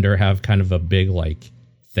would end or have kind of a big like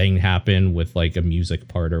thing happen with like a music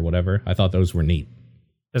part or whatever. I thought those were neat.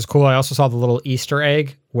 It's cool. I also saw the little Easter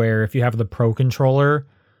egg where if you have the Pro Controller,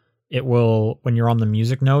 it will, when you're on the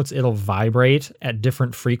music notes, it'll vibrate at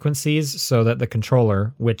different frequencies so that the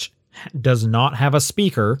controller, which does not have a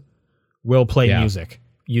speaker, will play music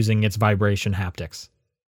using its vibration haptics.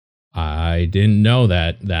 I didn't know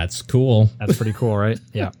that. That's cool. That's pretty cool, right?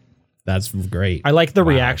 Yeah. That's great. I like the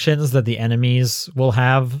reactions that the enemies will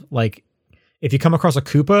have. Like, if you come across a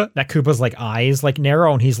Koopa, that Koopa's like eyes like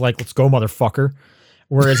narrow, and he's like, "Let's go, motherfucker."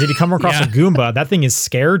 Whereas if you come across a Goomba, that thing is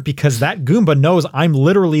scared because that Goomba knows I'm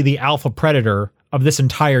literally the alpha predator of this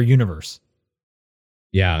entire universe.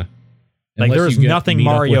 Yeah. Like there's nothing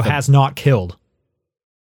Mario has not killed.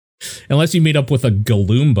 Unless you meet up with a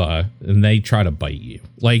Galoomba and they try to bite you.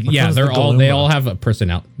 Like, they all have a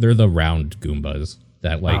personality. They're the round Goombas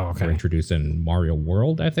that were introduced in Mario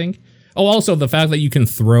World, I think. Oh, also the fact that you can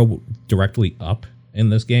throw directly up in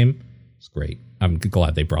this game is great. I'm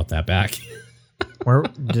glad they brought that back.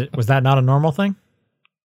 Was that not a normal thing?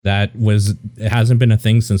 It hasn't been a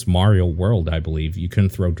thing since Mario World, I believe. You can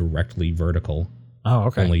throw directly vertical. Oh,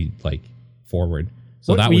 okay. Only like forward.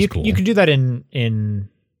 So that was cool. You can do that in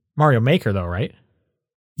Mario Maker though, right?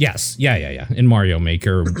 Yes. Yeah. In Mario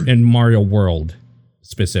Maker, in Mario World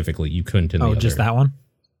specifically, you couldn't in the other. Just that one?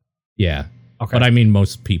 Yeah. Okay. But I mean,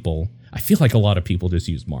 most people, I feel like a lot of people just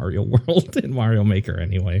use Mario World and Mario Maker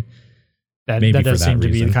anyway. That does seem to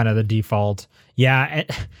be kind of the default. Yeah.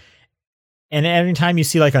 And anytime you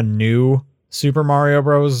see like a new Super Mario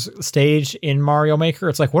Bros. Stage in Mario Maker,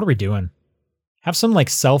 it's like, what are we doing? Have some like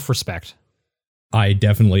self-respect. I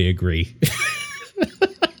definitely agree.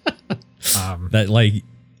 That like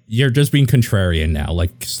you're just being contrarian now.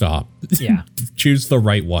 Like, stop. Yeah. Choose the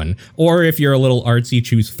right one. Or if you're a little artsy,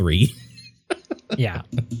 choose 3. Yeah.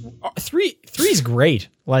 3's great.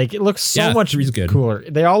 Like, it looks so much good. Cooler.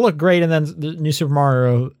 They all look great, and then the new Super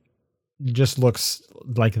Mario just looks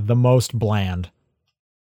like the most bland.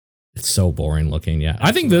 It's so boring looking, yeah. Absolutely.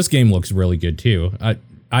 I think this game looks really good too.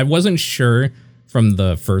 I wasn't sure from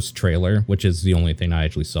the first trailer, which is the only thing I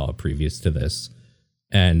actually saw previous to this.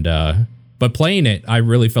 And but playing it, I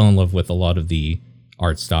really fell in love with a lot of the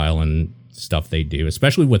art style and stuff they do,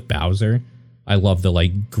 especially with Bowser. I love the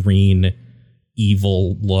like green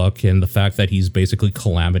evil look and the fact that he's basically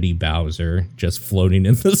Calamity Bowser just floating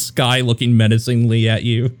in the sky looking menacingly at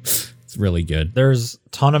you. It's really good. There's a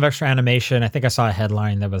ton of extra animation. I think I saw a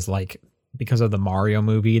headline that was like, because of the Mario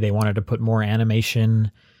movie, they wanted to put more animation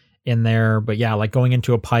in there. But yeah, like going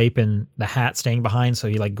into a pipe and the hat staying behind, so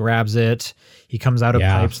he like grabs it. He comes out of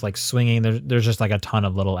pipes like swinging. There's just like a ton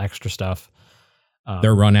of little extra stuff.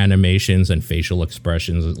 Their run animations and facial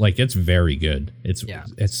expressions, like it's very good.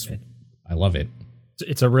 I love it.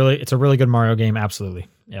 It's a really good Mario game. Absolutely.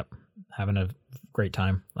 Yep. Having a great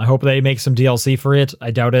time. I hope they make some DLC for it.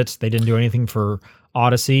 I doubt it. They didn't do anything for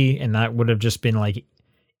Odyssey, and that would have just been like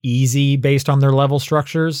easy based on their level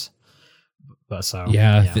structures. But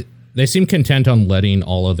they seem content on letting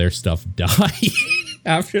all of their stuff die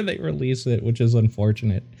after they release it, which is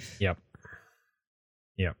unfortunate. Yep.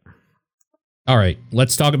 All right,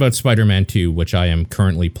 let's talk about Spider-Man 2, which I am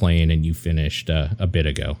currently playing, and you finished a bit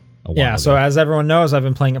ago. So as everyone knows, I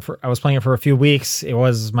was playing it for a few weeks. It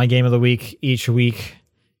was my game of the week each week.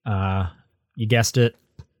 You guessed it.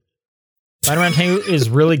 Spider-Man 2 is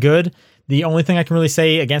really good. The only thing I can really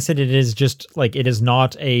say against it, it is just like, it is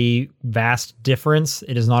not a vast difference.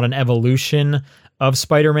 It is not an evolution of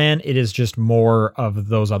Spider-Man. It is just more of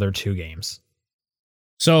those other two games.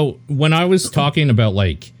 So when I was talking about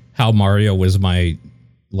like how Mario was my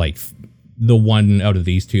like the one out of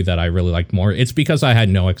these two that I really liked more, it's because I had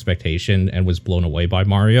no expectation and was blown away by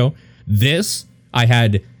Mario. This I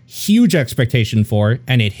had huge expectation for,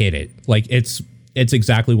 and it hit it. Like it's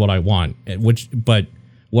exactly what I want, but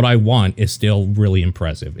what I want is still really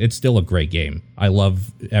impressive. It's still a great game. I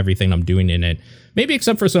love everything I'm doing in it. Maybe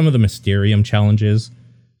except for some of the Mysterium challenges.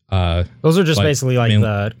 Those are just basically like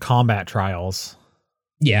the combat trials.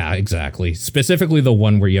 Yeah, exactly. Specifically the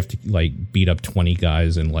one where you have to like beat up 20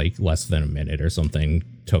 guys in like less than a minute or something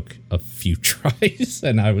took a few tries,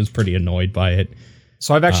 and I was pretty annoyed by it.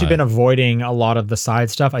 So I've actually been avoiding a lot of the side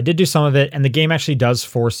stuff. I did do some of it, and the game actually does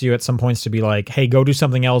force you at some points to be like, hey, go do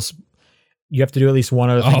something else. You have to do at least one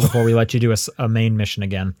other thing before we let you do a main mission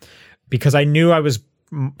again. Because I knew I was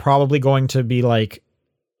probably going to be like,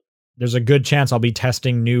 there's a good chance I'll be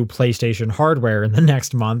testing new PlayStation hardware in the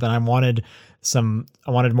next month, and I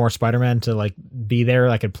wanted more Spider-Man to like be there.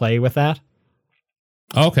 I could play with that.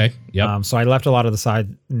 Okay. Yeah. So I left a lot of the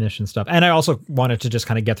side mission stuff, and I also wanted to just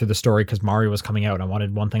kind of get through the story because Mario was coming out. I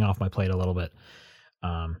wanted one thing off my plate a little bit.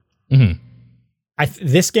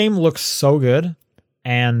 This game looks so good,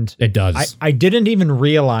 and it does. I didn't even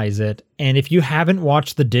realize it. And if you haven't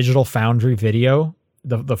watched the Digital Foundry video,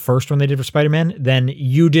 the first one they did for Spider-Man, then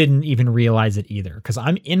you didn't even realize it either. Because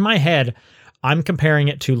in my head, I'm comparing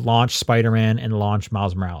it to launch Spider-Man and launch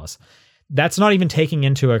Miles Morales. That's not even taking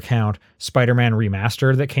into account Spider-Man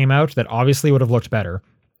Remastered that came out that obviously would have looked better.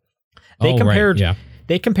 They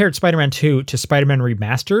compared Spider-Man 2 to Spider-Man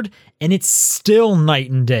Remastered, and it's still night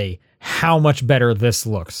and day how much better this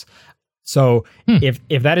looks. So if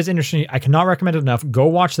that is interesting, I cannot recommend it enough. Go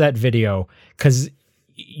watch that video, because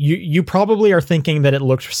you probably are thinking that it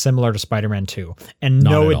looked similar to Spider-Man 2, and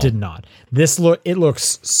no, it did not. It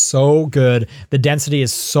looks so good. The density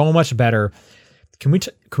is so much better. Can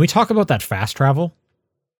we talk about that fast travel?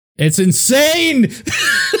 It's insane.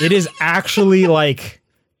 It is actually like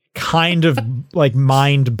kind of like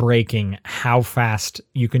mind breaking how fast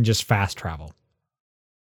you can just fast travel.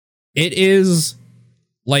 It is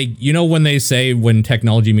like, you know, when they say when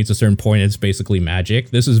technology meets a certain point, it's basically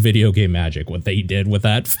magic. This is video game magic, what they did with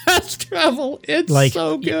that fast travel. It's like,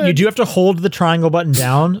 so good. You do have to hold the triangle button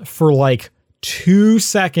down for like 2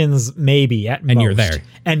 seconds, maybe at most. And you're there.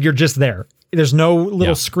 And you're just there. There's no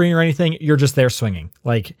little screen or anything. You're just there swinging.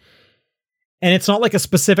 Like, and it's not like a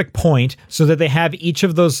specific point, so that they have each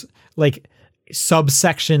of those like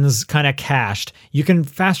subsections kind of cached. You can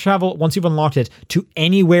fast travel once you've unlocked it to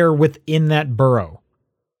anywhere within that burrow.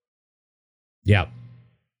 Yeah.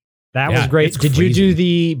 That was great. Did you do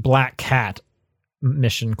the Black Cat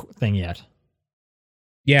mission thing yet?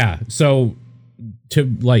 Yeah. So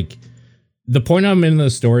to like, the point I'm in the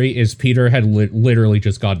story is Peter had literally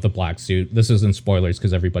just got the black suit. This isn't spoilers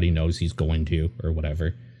because everybody knows he's going to, or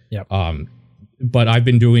whatever. Yep. But I've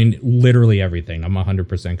been doing literally everything. I'm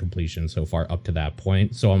 100% completion so far up to that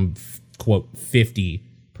point. So I'm quote 50%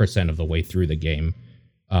 of the way through the game,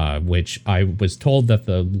 which I was told that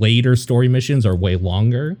the later story missions are way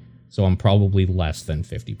longer. So I'm probably less than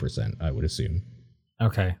 50%, I would assume.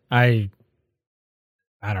 Okay. I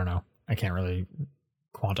don't know. I can't really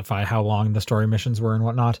quantify how long the story missions were and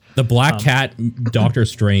whatnot. The Black Cat Doctor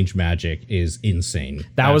Strange magic is insane.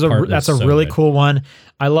 That's a really cool one.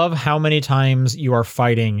 I love how many times you are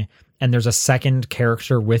fighting and there's a second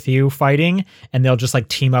character with you fighting, and they'll just like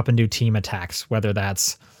team up and do team attacks, whether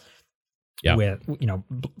that's with, you know,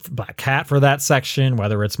 Black Cat for that section,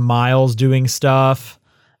 whether it's Miles doing stuff,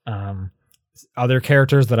 other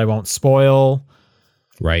characters that I won't spoil.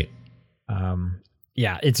 Right.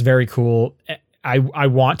 Yeah, it's very cool. I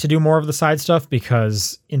want to do more of the side stuff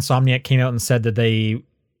because Insomniac came out and said that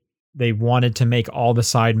they wanted to make all the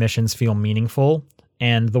side missions feel meaningful,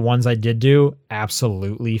 and the ones I did do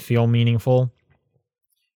absolutely feel meaningful.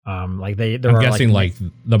 Like I'm guessing like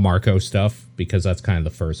the Marco stuff, because that's kind of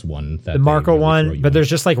the first one. That the Marco one, but there's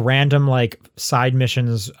just like random like side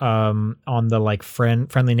missions on the like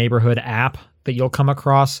friendly neighborhood app that you'll come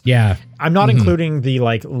across. Yeah, I'm not including the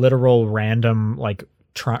like literal random like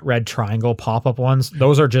red triangle pop-up ones.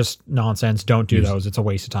 Those are just nonsense. Don't do those. It's a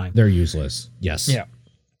waste of time. They're useless. Yes. Yeah.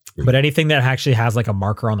 But anything that actually has like a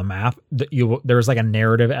marker on the map, there's like a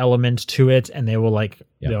narrative element to it, and they will like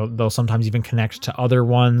they'll sometimes even connect to other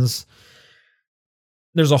ones.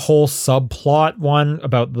 There's a whole subplot one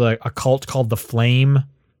about a cult called the Flame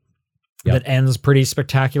that ends pretty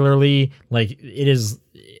spectacularly. Like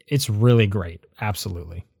it's really great.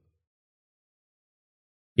 Absolutely.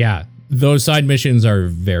 Yeah, those side missions are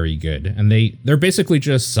very good, and they're basically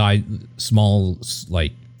just small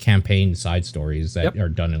like campaign side stories that are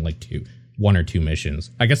done in like 1 or 2 missions.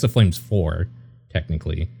 I guess the Flame's 4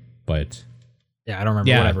 technically, but yeah, I don't remember.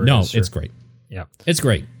 Yeah, whatever. no, it's great. Yeah, it's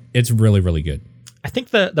great. It's really, really good. I think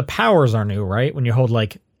the powers are new, right? When you hold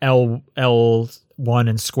like L1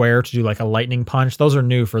 and square to do like a lightning punch, those are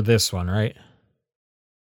new for this one, right?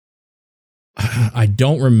 I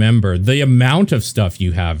don't remember. The amount of stuff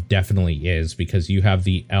you have definitely is, because you have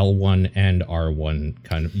the L1 and R1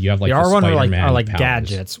 kind of. You have like the R1 Spider-Man are like powers.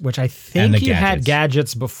 gadgets, which I think you had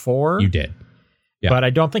gadgets before. You did. Yeah, but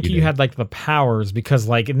I don't think you had like the powers, because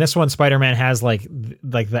like in this one, Spider-Man has like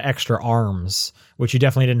the extra arms, which you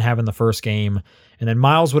definitely didn't have in the first game. And then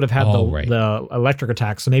Miles would have had the electric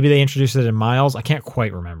attack. So maybe they introduced it in Miles. I can't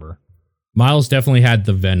quite remember. Miles definitely had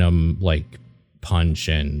the Venom like punch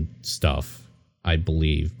and stuff, I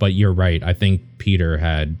believe. But you're right. I think Peter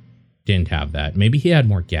didn't have that. Maybe he had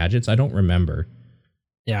more gadgets. I don't remember.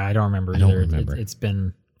 Yeah, I don't remember either. It's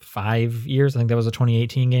been 5 years. I think that was a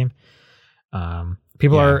 2018 game.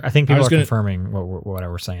 People are confirming what I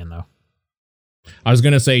was saying though. I was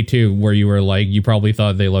gonna say too, where you were like, you probably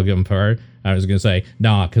thought they looked apart. I was gonna say,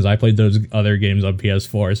 nah, because I played those other games on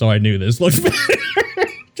PS4, so I knew this looked better.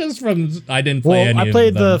 Just from I didn't play any. I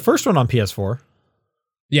played the first one on PS4.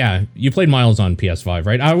 Yeah, you played Miles on PS5,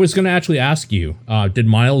 right? I was gonna actually ask you, did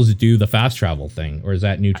Miles do the fast travel thing, or is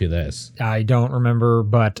that new to this? I don't remember,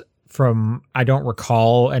 but I don't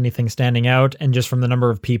recall anything standing out, and just from the number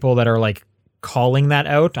of people that are like calling that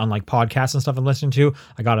out on like podcasts and stuff I'm listening to,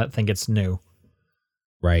 I gotta think it's new.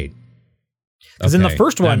 Right. Because in the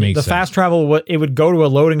first one, the fast travel, it would go to a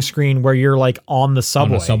loading screen where you're like on the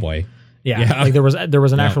subway. On the subway. Yeah. Like there was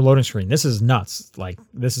an actual loading screen. This is nuts. Like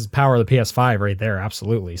this is power of the PS5 right there.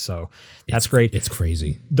 Absolutely. So that's great. It's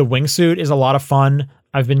crazy. The wingsuit is a lot of fun.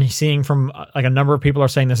 I've been seeing from like a number of people are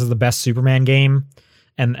saying this is the best Superman game,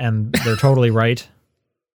 and they're totally right.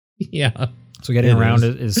 Yeah. So getting around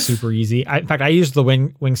is super easy. In fact, I used the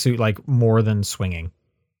wingsuit like more than swinging.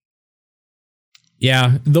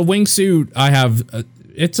 Yeah, the wingsuit I have,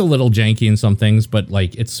 it's a little janky in some things, but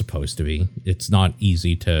like it's supposed to be. It's not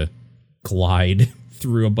easy to glide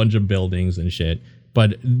through a bunch of buildings and shit,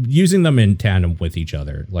 but using them in tandem with each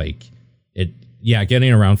other, like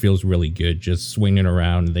getting around feels really good. Just swinging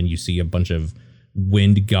around, and then you see a bunch of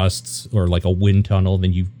wind gusts or like a wind tunnel,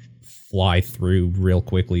 then you fly through real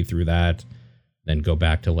quickly through that. Then go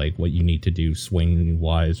back to like what you need to do swing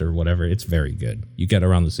wise or whatever. It's very good. You get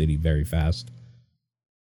around the city very fast.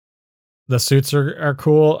 The suits are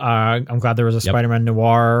cool. I'm glad there was a Spider-Man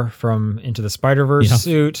Noir from Into the Spider-Verse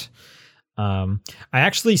suit. I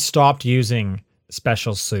actually stopped using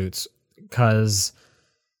special suits because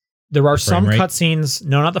there are some cutscenes.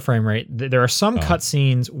 No, not the frame rate. There are some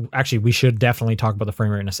cutscenes. Actually, we should definitely talk about the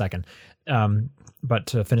frame rate in a second. But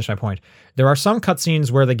to finish my point, there are some cutscenes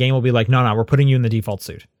where the game will be like, no, we're putting you in the default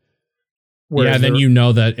suit. Whereas then you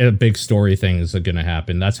know that a big story thing is going to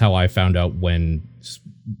happen. That's how I found out when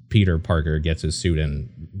Peter Parker gets his suit and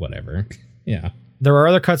whatever. Yeah. There are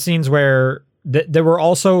other cutscenes where there were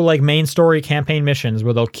also like main story campaign missions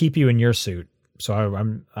where they'll keep you in your suit. So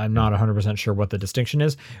I'm not 100% sure what the distinction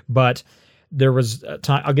is, but there was a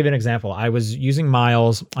time. I'll give you an example. I was using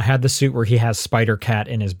Miles. I had the suit where he has Spider-Cat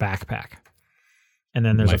in his backpack. And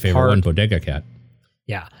then there's my favorite one, Bodega Cat.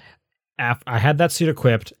 Yeah. I had that suit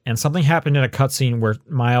equipped, and something happened in a cutscene where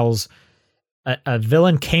Miles, a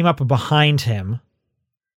villain came up behind him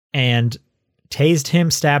and tased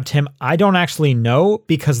him, stabbed him. I don't actually know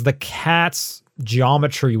because the cat's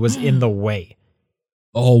geometry was in the way.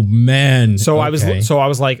 Oh man. So I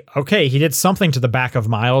was like, okay, he did something to the back of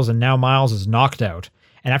Miles, and now Miles is knocked out.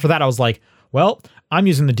 And after that, I was like, well, I'm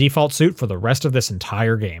using the default suit for the rest of this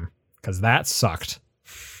entire game because that sucked.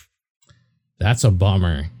 That's a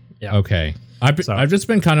bummer. Yeah. Okay. I've just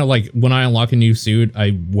been kind of like, when I unlock a new suit,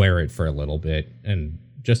 I wear it for a little bit and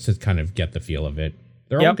just to kind of get the feel of it.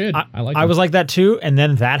 They're all good. I was like that too. And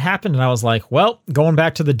then that happened and I was like, well, going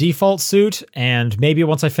back to the default suit, and maybe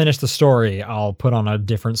once I finish the story, I'll put on a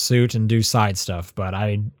different suit and do side stuff, but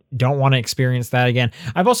I don't want to experience that again.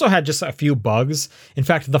 I've also had just a few bugs. In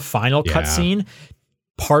fact, the final cutscene,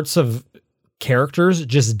 parts of characters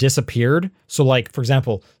just disappeared. So like, for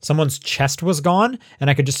example, someone's chest was gone and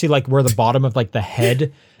I could just see like where the bottom of like the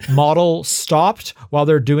head model stopped while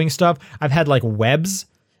they're doing stuff. I've had like webs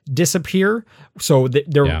disappear. So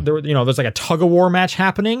there there's like a tug of war match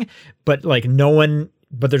happening, but like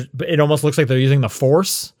it almost looks like they're using the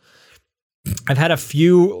Force. I've had a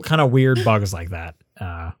few kind of weird bugs like that.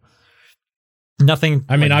 Nothing.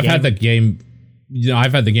 I mean, I've had the game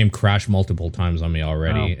I've had the game crash multiple times on me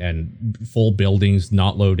already, and full buildings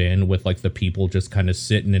not load in with like the people just kind of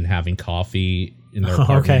sitting and having coffee in their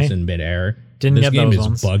apartments in midair. Didn't this get game those is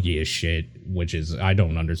ones. buggy as shit, which is I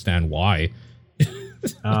don't understand why.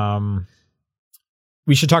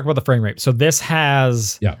 We should talk about the frame rate. So this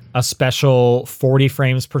has a special 40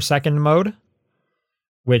 frames per second mode,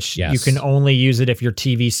 which you can only use it if your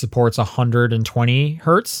TV supports 120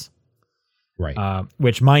 hertz. Right.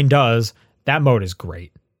 Which mine does. That mode is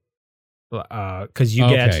great. Because you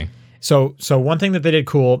get... So one thing that they did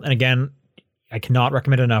cool, and again, I cannot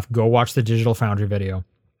recommend enough, go watch the Digital Foundry video,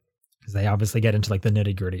 because they obviously get into like the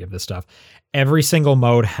nitty gritty of this stuff. Every single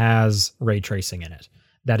mode has ray tracing in it.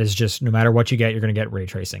 That is just, no matter what you get, you're going to get ray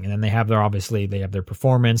tracing. And then they have their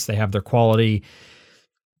performance, they have their quality.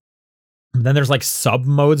 And then there's like sub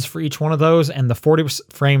modes for each one of those. And the 40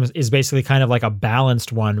 frames is basically kind of like a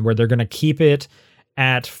balanced one where they're going to keep it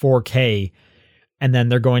at 4K. And then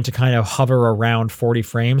they're going to kind of hover around 40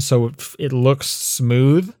 frames. So it looks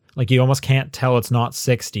smooth. Like you almost can't tell it's not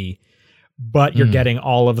 60, but you're getting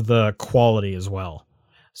all of the quality as well.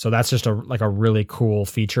 So that's just a really cool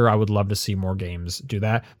feature. I would love to see more games do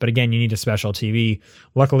that. But again, you need a special TV.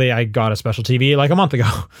 Luckily, I got a special TV like a month ago.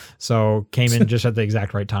 So came in just at the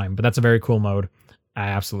exact right time. But that's a very cool mode. I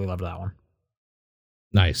absolutely love that one.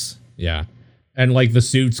 Nice. Yeah. And like the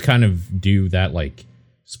suits kind of do that like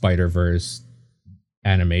Spider-Verse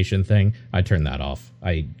animation thing. I turned that off.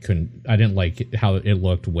 I didn't like how it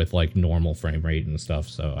looked with like normal frame rate and stuff,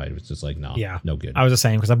 so I was just like, no good. I was the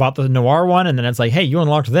same, because I bought the Noir one and then it's like, hey, you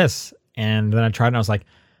unlocked this, and then I tried and I was like,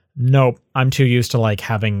 nope, I'm too used to like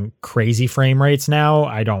having crazy frame rates now.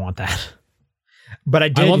 I don't want that.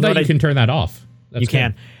 But I love that you can turn that off. You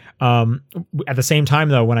can. At the same time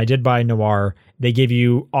though, when I did buy Noir, they give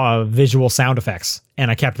you visual sound effects, and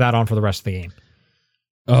I kept that on for the rest of the game.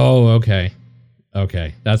 Oh, okay.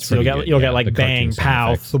 Okay, that's so you'll get like bang,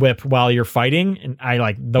 pow, thwip while you're fighting, and I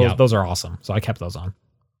like those. Yeah. Those are awesome. So I kept those on.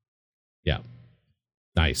 Yeah,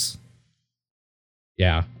 nice.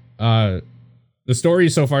 Yeah, the story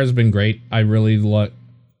so far has been great. I really love.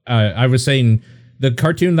 I was saying the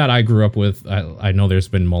cartoon that I grew up with. I know there's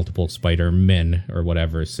been multiple Spider-Men or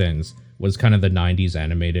whatever since, was kind of the '90s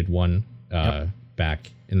animated one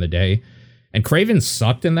back in the day, and Kraven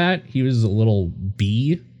sucked in that. He was a little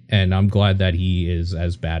B. And I'm glad that he is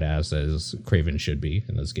as badass as Kraven should be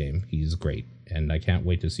in this game. He's great, and I can't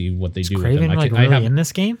wait to see what they do with him. Really in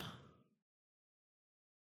this game?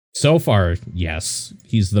 So far, yes,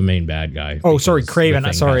 he's the main bad guy. Oh, sorry,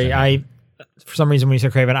 Kraven. Sorry, for some reason when you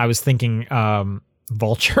said Kraven, I was thinking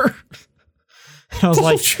Vulture. I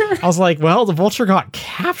was like, well, the Vulture got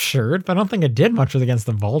captured, but I don't think it did much against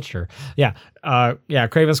the Vulture. Yeah,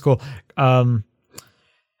 Kraven's cool.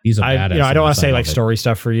 He's a badass. I don't want to say like story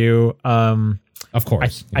stuff for you. Of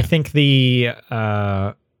course. I think the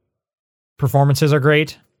performances are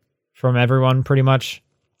great from everyone pretty much.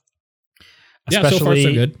 Especially, so far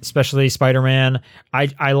so good. Especially Spider-Man.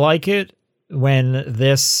 I like it when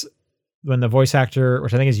the voice actor,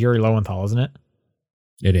 which I think is Yuri Lowenthal, isn't it?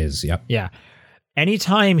 It is, yep. Yeah.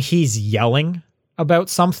 Anytime he's yelling about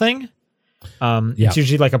something, it's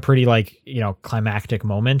usually like a pretty climactic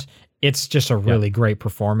moment. It's just a really great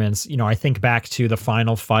performance. I think back to the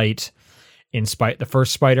final fight in the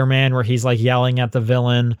first Spider-Man where he's like yelling at the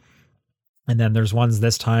villain. And then there's ones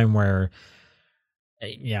this time where,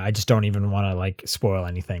 I just don't even want to like spoil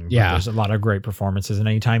anything. But there's a lot of great performances. And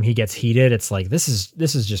anytime he gets heated, it's like, this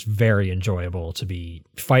is just very enjoyable to be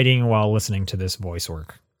fighting while listening to this voice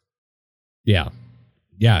work. Yeah.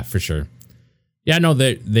 Yeah, for sure. Yeah, no,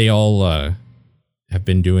 they all have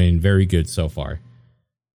been doing very good so far.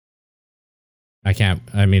 I can't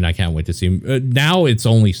wait to see. Now it's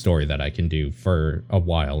only story that I can do for a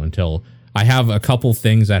while until I have a couple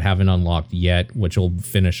things that haven't unlocked yet, which will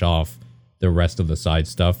finish off the rest of the side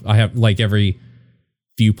stuff. I have like every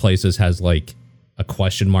few places has like a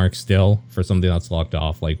question mark still for something that's locked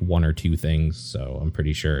off, like one or two things. So I'm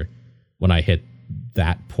pretty sure when I hit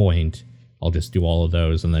that point, I'll just do all of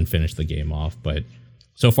those and then finish the game off. But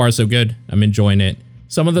so far, so good. I'm enjoying it.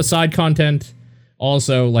 Some of the side content,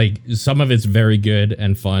 also, like, some of it's very good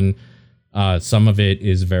and fun. Some of it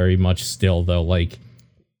is very much still, though, like,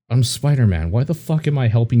 I'm Spider-Man. Why the fuck am I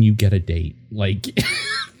helping you get a date? Like,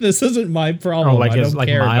 this isn't my problem. Oh, I don't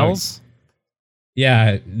care Miles?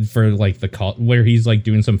 Yeah, for, like, where he's, like,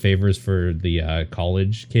 doing some favors for the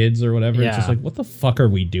college kids or whatever. Yeah. It's just like, what the fuck are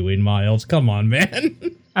we doing, Miles? Come on, man.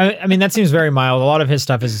 I mean, that seems very mild. A lot of his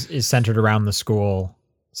stuff is centered around the school.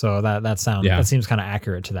 So that seems kind of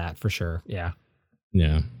accurate to that, for sure. Yeah.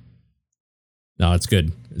 Yeah. No, it's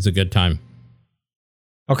good. It's a good time.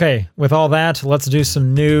 Okay, with all that, let's do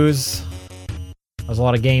some news. There's a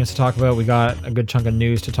lot of games to talk about. We got a good chunk of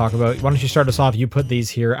news to talk about. Why don't you start us off? You put these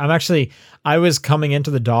here. I was coming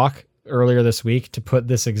into the dock earlier this week to put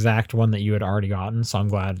this exact one that you had already gotten, so I'm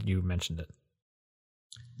glad you mentioned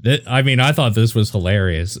it. I thought this was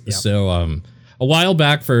hilarious. Yep. So, a while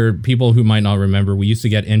back, for people who might not remember, we used to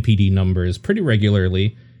get NPD numbers pretty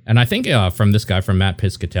regularly. And I think from this guy, from Matt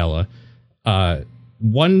Piscatella,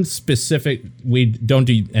 one specific, we don't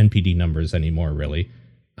do NPD numbers anymore, really.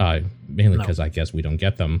 Mainly because I guess we don't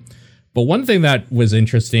get them. But one thing that was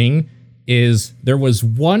interesting is there was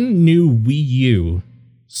one new Wii U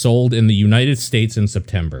sold in the United States in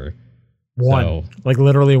September. One. So, like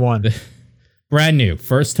literally one. brand new.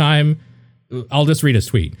 First time. I'll just read his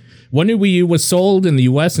tweet. One new Wii U was sold in the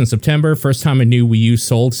US in September. First time a new Wii U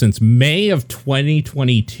sold since May of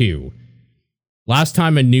 2022. Last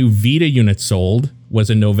time a new Vita unit sold was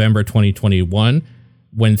in November 2021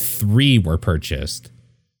 when 3 were purchased.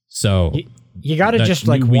 So you got to just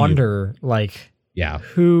like wonder, like, yeah,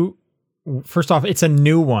 who, first off, it's a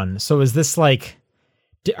new one. So is this like,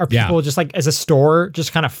 are people just like, as a store,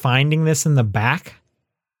 just kind of finding this in the back?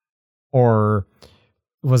 Or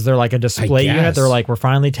was there like a display unit? They're like, we're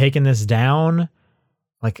finally taking this down.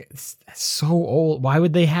 Like, it's so old. Why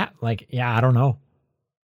would they have, like, yeah, I don't know.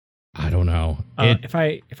 If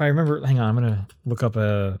I remember, hang on, I'm going to look up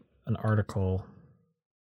an article.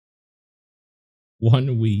 One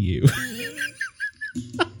Wii U.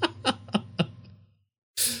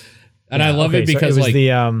 And I love it because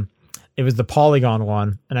so it was the Polygon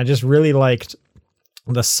one, and I just really liked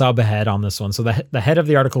the subhead on this one. So the head of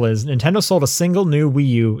the article is Nintendo sold a single new Wii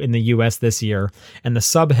U in the US this year, and the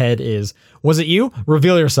subhead is, was it you?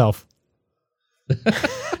 Reveal yourself.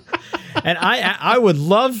 And I would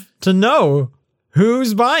love to know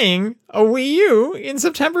who's buying a Wii U in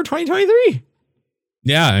September 2023.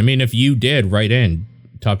 Yeah, I mean, if you did, write in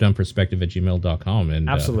topdownperspective@gmail.com. And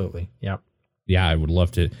absolutely. Yep. Yeah, I would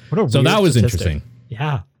love to. So that was interesting.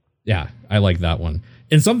 Yeah. Yeah, I like that one.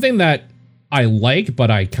 And something that I like,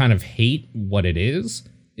 but I kind of hate what it is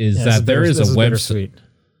that there is a website.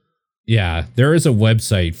 Yeah, there is a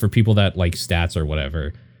website for people that like stats or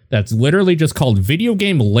whatever. That's literally just called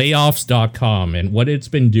videogamelayoffs.com. And what it's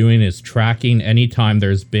been doing is tracking anytime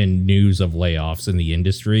there's been news of layoffs in the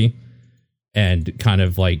industry and kind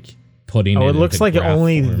of like putting it looks like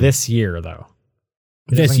only form. This year, though.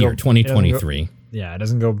 This year, 2023. It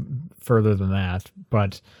doesn't go further than that.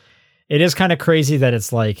 But it is kind of crazy that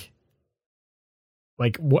it's like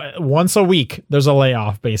once a week, there's a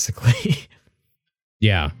layoff, basically.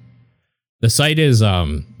 Yeah. The site is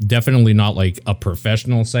definitely not like a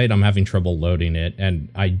professional site. I'm having trouble loading it, and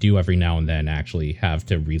I do every now and then actually have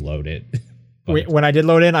to reload it. When I did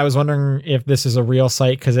load in, I was wondering if this is a real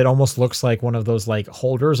site, because it almost looks like one of those like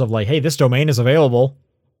holders of like, hey, this domain is available.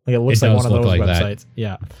 Like it looks like one of those like websites.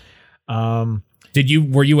 That. Yeah.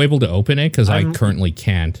 Were you able to open it? Because I currently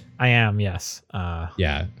can't. I am, yes.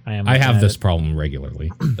 Yeah. I am. I have this problem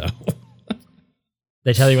regularly, though.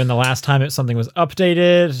 They tell you when the last time something was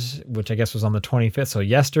updated, which I guess was on the 25th, so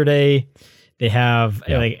yesterday. They have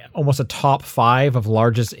like almost a top 5 of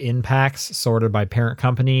largest impacts sorted by parent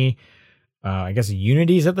company. I guess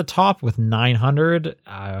Unity's at the top with 900.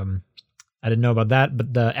 I didn't know about that,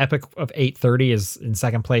 but the Epic of 830 is in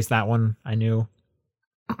second place. That one I knew.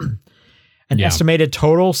 An estimated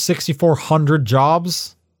total 6,400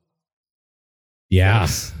 jobs. Yeah,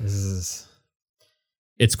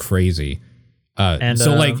 it's crazy. And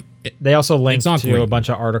so they also linked to a bunch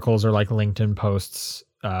of articles or like LinkedIn posts,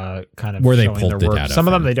 kind of where they showing pulled their the work. data Some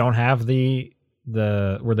from. of them they don't have the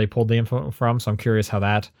where they pulled the info from. So I'm curious how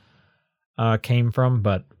that came from.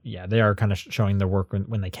 But yeah, they are kind of showing their work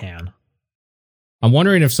when they can. I'm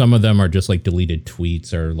wondering if some of them are just like deleted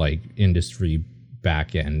tweets or like industry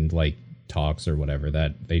back end like talks or whatever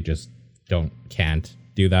that they just can't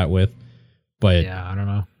do that with. But yeah, I don't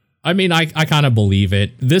know. I mean, I kind of believe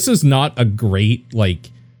it. This is not a great,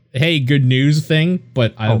 like, hey, good news thing,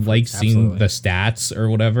 but I like seeing the stats or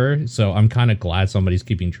whatever. So I'm kind of glad somebody's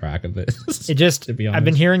keeping track of this. It just, to be honest. I've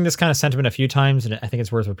been hearing this kind of sentiment a few times, and I think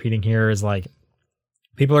it's worth repeating here, is like,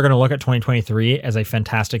 people are going to look at 2023 as a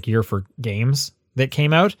fantastic year for games that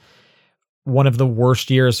came out. One of the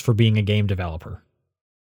worst years for being a game developer.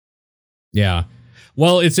 Yeah.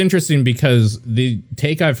 Well, it's interesting because the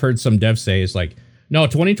take I've heard some devs say is like, no,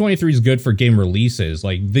 2023 is good for game releases.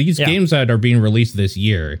 Like these games that are being released this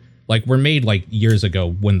year, like were made like years ago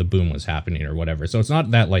when the boom was happening or whatever. So it's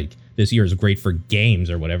not that like this year is great for games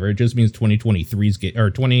or whatever. It just means 2023's or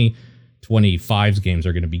 2025's games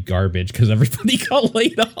are going to be garbage because everybody got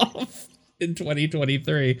laid off. in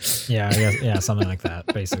 2023. Yeah, I guess, yeah, something like that,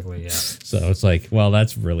 basically, yeah. So it's like, well,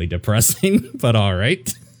 that's really depressing, but all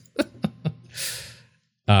right.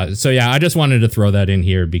 So yeah, I just wanted to throw that in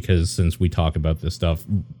here because since we talk about this stuff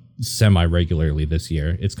semi-regularly this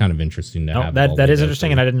year, it's kind of interesting to have. That is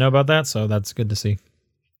interesting, and I didn't know about that, so that's good to see.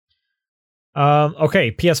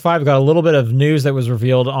 Okay, PS5 got a little bit of news that was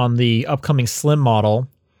revealed on the upcoming Slim model.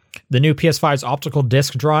 The new PS5's optical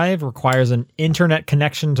disc drive requires an internet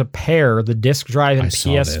connection to pair the disc drive and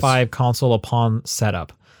PS5 console upon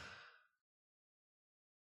setup.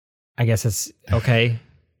 I guess it's okay.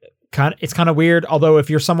 It's kind of weird, although if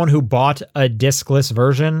you're someone who bought a discless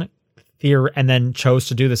version and then chose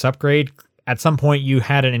to do this upgrade, at some point you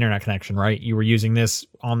had an internet connection, right? You were using this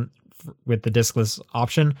with the discless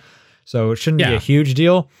option, so it shouldn't be a huge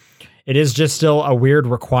deal. It is just still a weird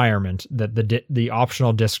requirement that the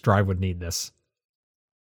optional disc drive would need this.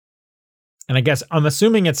 And I guess I'm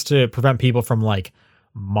assuming it's to prevent people from like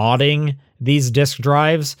modding these disc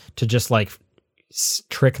drives to just like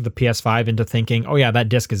trick the PS5 into thinking, oh yeah, that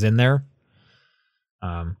disc is in there.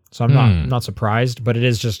 So I'm not surprised, but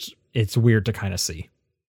it's weird to kind of see.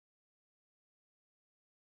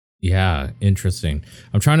 Yeah, interesting.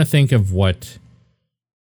 I'm trying to think of what.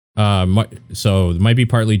 So it might be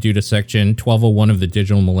partly due to Section 1201 of the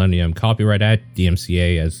Digital Millennium Copyright Act,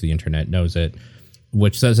 DMCA, as the internet knows it,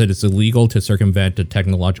 which says that it's illegal to circumvent a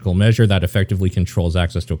technological measure that effectively controls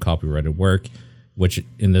access to a copyrighted work, which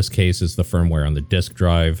in this case is the firmware on the disk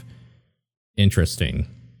drive. Interesting.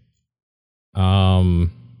 So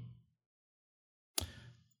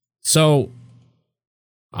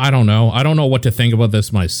I don't know. I don't know what to think about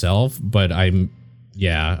this myself, but I'm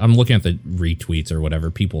looking at the retweets or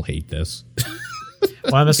whatever. People hate this.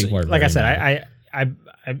 Well, like I said, I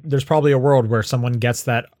there's probably a world where someone gets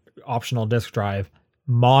that optional disk drive,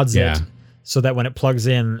 mods it, so that when it plugs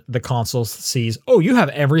in, the console sees, oh, you have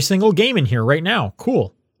every single game in here right now.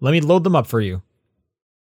 Cool. Let me load them up for you.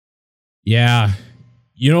 Yeah.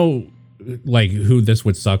 You know, like who this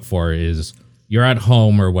would suck for is you're at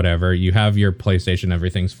home or whatever. You have your PlayStation,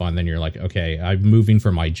 everything's fun. Then you're like, okay, I'm moving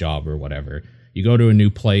for my job or whatever. You go to a new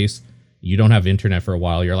place. You don't have internet for a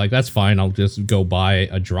while. You're like, that's fine. I'll just go buy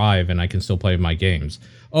a drive and I can still play my games.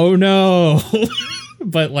 Oh, no.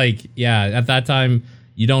 But like, yeah, at that time,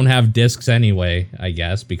 you don't have discs anyway, I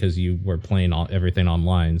guess, because you were playing everything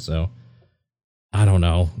online. So I don't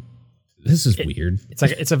know. This is weird.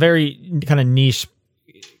 It's a very kind of niche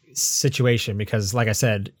situation because, like I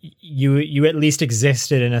said, you at least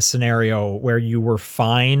existed in a scenario where you were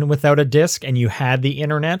fine without a disc and you had the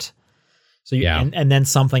internet. So and then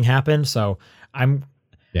something happened. So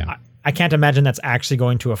I can't imagine that's actually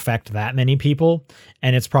going to affect that many people.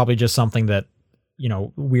 And it's probably just something that, you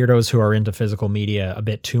know, weirdos who are into physical media a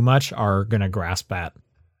bit too much are going to grasp that.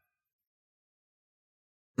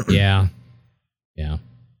 Yeah. Yeah.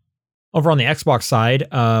 Over on the Xbox side,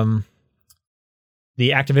 the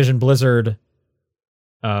Activision Blizzard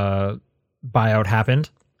buyout happened.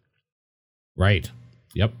 Right.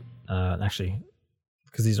 Yep. Actually,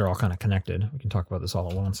 because these are all kind of connected. We can talk about this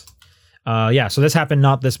all at once. So this happened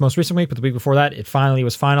not this most recent week, but the week before that. It finally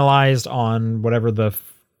was finalized on whatever the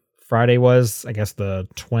Friday was. I guess the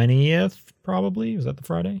 20th, probably. Was that the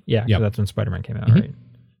Friday? Yeah, that's when Spider-Man came out, right?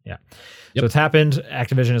 Yeah. Yep. So it's happened.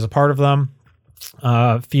 Activision is a part of them.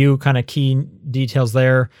 A few kind of key details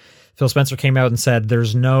there. Phil Spencer came out and said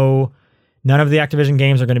none of the Activision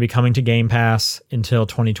games are going to be coming to Game Pass until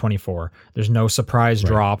 2024. There's no surprise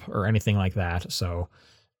drop or anything like that. So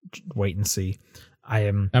wait and see.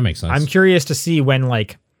 That makes sense. I'm curious to see when,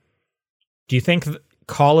 like, do you think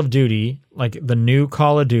Call of Duty, like the new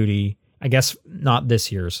Call of Duty, I guess not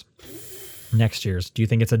this year's, next year's, do you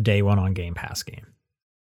think it's a day one on Game Pass game?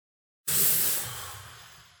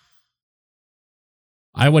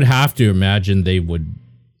 I would have to imagine they would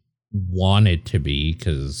want it to be,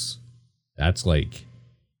 because that's like,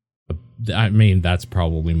 I mean, that's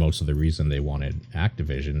probably most of the reason they wanted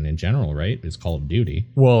Activision in general, right? It's Call of Duty.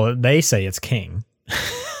 Well, they say it's king.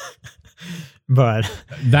 But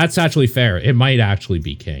that's actually fair. It might actually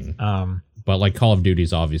be king. But like Call of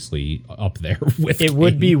Duty's obviously up there with it.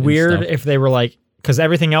 Would be weird if they were like, because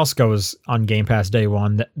everything else goes on Game Pass day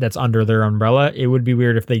one that's under their umbrella. It would be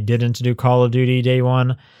weird if they didn't do Call of Duty day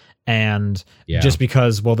one. And just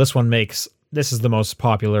because, well, this is the most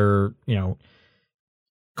popular, you know,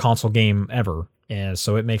 console game ever. And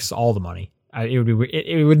so it makes all the money.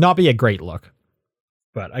 It would not be a great look,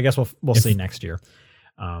 but I guess we'll see next year.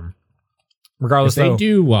 Regardless, if they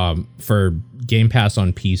do for Game Pass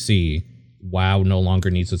on PC, WoW no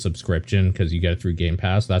longer needs a subscription because you get it through Game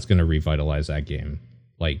Pass. That's going to revitalize that game.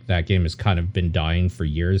 Like, that game has kind of been dying for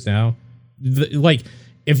years now. Like,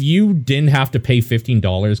 if you didn't have to pay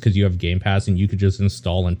 $15 because you have Game Pass and you could just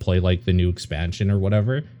install and play like the new expansion or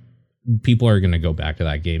whatever, people are going to go back to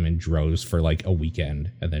that game in droves for like a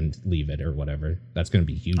weekend and then leave it or whatever. That's going to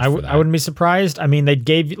be huge. I wouldn't be surprised. I mean, they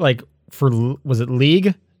gave like was it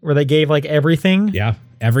League where they gave like everything? Yeah,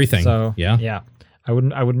 everything. So yeah. I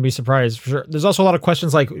wouldn't be surprised for sure. There's also a lot of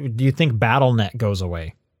questions like, do you think BattleNet goes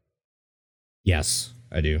away? Yes,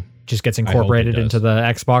 I do. Just gets incorporated into the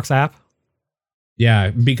Xbox app? Yeah,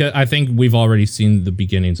 because I think we've already seen the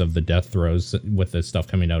beginnings of the death throes with this stuff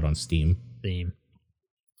coming out on Steam. Yeah.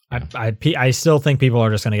 I still think people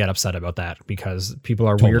are just going to get upset about that because people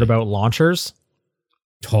are weird about launchers.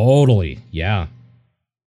 Totally. Yeah.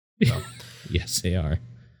 So. Yes, they are.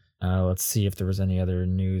 Let's see if there was any other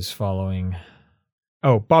news following.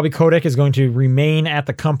 Oh, Bobby Kotick is going to remain at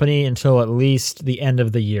the company until at least the end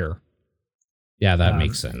of the year. Yeah, that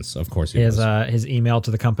makes sense. Of course, his email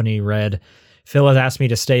to the company read, "Phil has asked me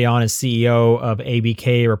to stay on as CEO of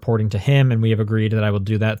ABK, reporting to him, and we have agreed that I will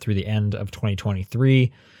do that through the end of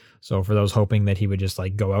 2023. So for those hoping that he would just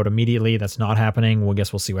like go out immediately, that's not happening. We'll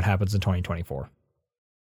see what happens in 2024.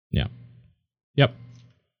 Yeah. Yep.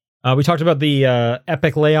 We talked about the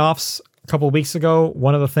Epic layoffs a couple of weeks ago.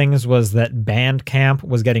 One of the things was that Bandcamp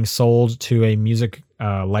was getting sold to a music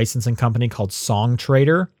licensing company called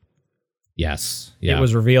Songtradr. Yes. Yeah. It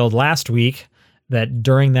was revealed last week that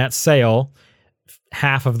during that sale,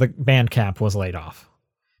 half of the Bandcamp was laid off.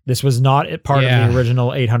 This was not part of the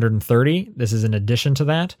original 830. This is in addition to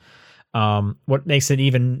that. What makes it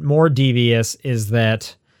even more devious is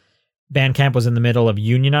that Bandcamp was in the middle of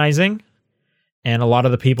unionizing, and a lot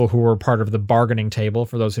of the people who were part of the bargaining table,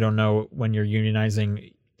 for those who don't know, when you're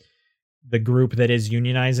unionizing, the group that is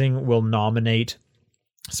unionizing will nominate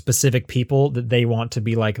specific people that they want to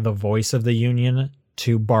be like the voice of the union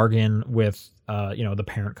to bargain with, the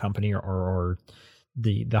parent company or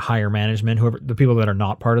the higher management, whoever the people that are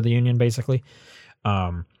not part of the union, basically.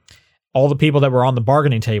 All the people that were on the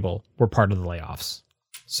bargaining table were part of the layoffs.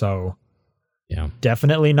 So yeah,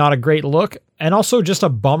 definitely not a great look. And also just a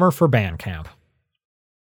bummer for Bandcamp.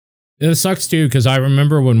 It sucks too, because I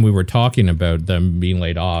remember when we were talking about them being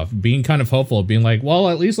laid off, being kind of hopeful, being like, well,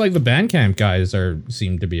 at least like the Bandcamp guys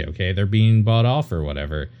seem to be okay. They're being bought off or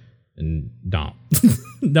whatever. And no,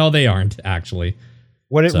 no, they aren't actually.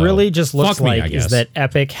 What it really just looks like is that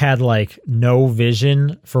Epic had like no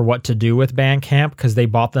vision for what to do with Bandcamp because they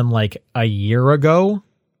bought them like a year ago,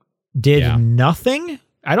 did nothing.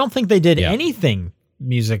 I don't think they did anything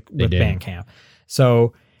music with Bandcamp.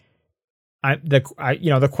 So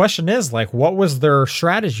the question is like, what was their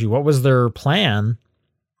strategy? What was their plan?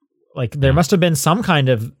 Like there must have been some kind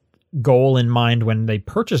of goal in mind when they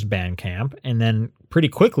purchased Bandcamp, and then pretty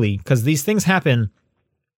quickly, because these things happen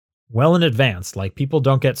well in advance. Like people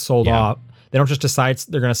don't get sold off. They don't just decide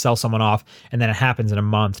they're going to sell someone off and then it happens in a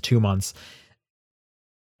month, 2 months.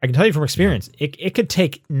 I can tell you from experience, it could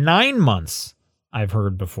take 9 months, I've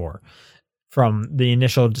heard before, from the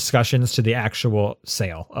initial discussions to the actual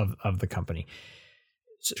sale of the company.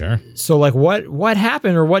 Sure. So like what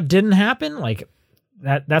happened or what didn't happen? Like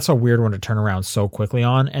that's a weird one to turn around so quickly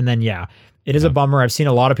on. And then, it is a bummer. I've seen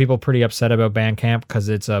a lot of people pretty upset about Bandcamp because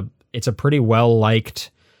it's a pretty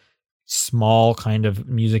well-liked small kind of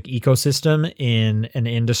music ecosystem in an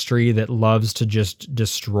industry that loves to just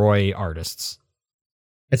destroy artists.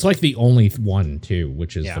 It's like the only one too,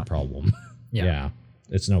 which is the problem. Yeah.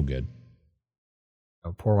 It's no good.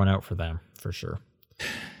 I'll pour one out for them for sure.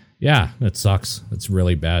 Yeah, that sucks. It's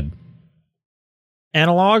really bad.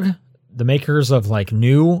 Analog, the makers of like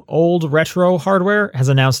new old retro hardware, has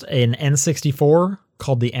announced an N64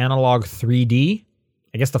 called the Analog 3D.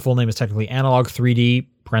 I guess the full name is technically Analog 3D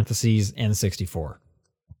parentheses N64.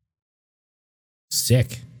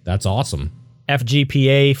 Sick. That's awesome.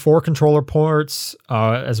 FGPA 4 controller ports,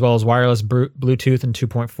 as well as wireless Bluetooth and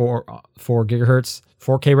 2.4 gigahertz,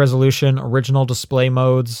 4K resolution, original display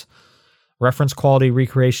modes, reference quality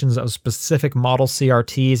recreations of specific model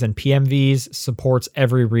CRTs and PMVs, supports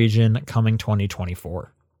every region, coming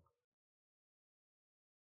 2024.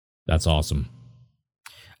 That's awesome.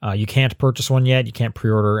 You can't purchase one yet. You can't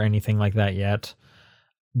pre-order anything like that yet.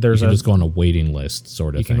 You can just go on a waiting list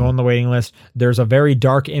sort of thing. You can go on the waiting list. There's a very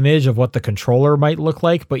dark image of what the controller might look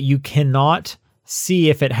like, but you cannot see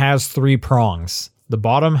if it has 3 prongs. The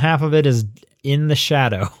bottom half of it is in the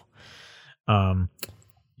shadow.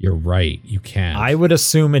 You're right. You can't. I would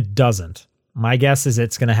assume it doesn't. My guess is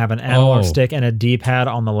it's going to have an analog stick and a D-pad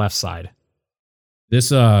on the left side. This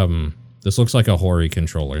looks like a Hori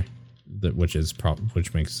controller, which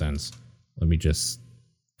makes sense. Let me just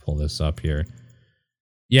pull this up here.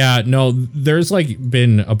 Yeah, no, there's like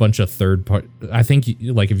been a bunch of third part. I think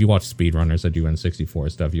like if you watch speedrunners that do N64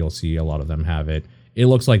 stuff, you'll see a lot of them have it. It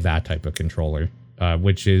looks like that type of controller,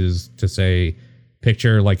 which is to say,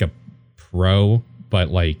 picture like a Pro, but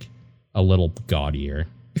like a little gaudier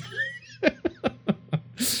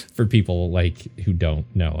for people like who don't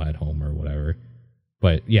know at home or whatever.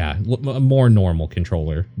 But yeah, a more normal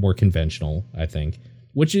controller, more conventional, I think,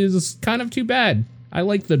 which is kind of too bad. I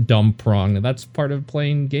like the dumb prong. That's part of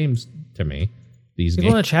playing games to me. These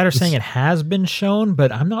People games. in the chat are saying it has been shown,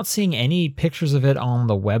 but I'm not seeing any pictures of it on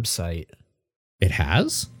the website. It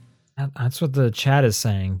has? That's what the chat is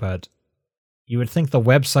saying, but you would think the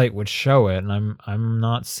website would show it, and I'm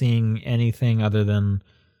not seeing anything other than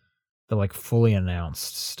the like fully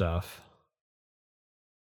announced stuff.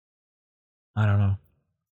 I don't know.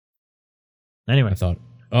 Anyway,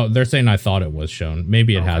 they're saying I thought it was shown.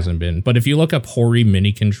 Maybe it hasn't been. But if you look up Hori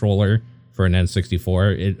mini controller for an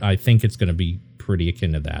N64, I think it's going to be pretty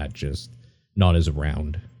akin to that, just not as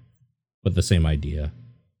round, but the same idea.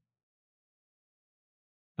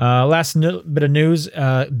 Last bit of news,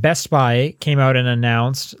 Best Buy came out and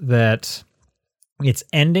announced that it's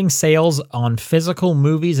ending sales on physical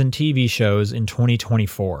movies and TV shows in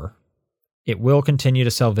 2024. It will continue to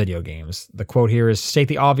sell video games. The quote here is, "State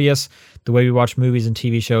the obvious, the way we watch movies and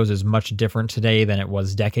TV shows is much different today than it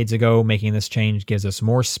was decades ago. Making this change gives us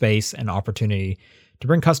more space and opportunity to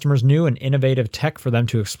bring customers new and innovative tech for them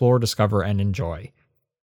to explore, discover, and enjoy."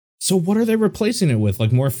 So what are they replacing it with?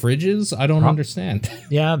 Like more fridges? I don't understand.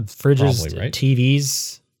 Yeah, fridges, Probably, right?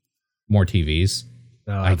 TVs. More TVs,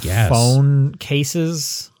 I guess. Phone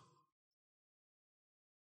cases.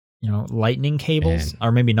 Lightning cables. Man.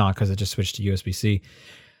 Or maybe not, because it just switched to USB-C.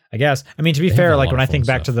 I guess. I mean, to be They fair, have a like lot when of I think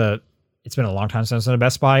phone back to it's been a long time since I was in a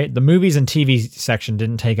Best Buy, the movies and TV section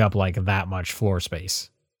didn't take up like that much floor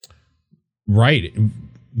space. Right.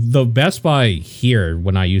 The Best Buy here,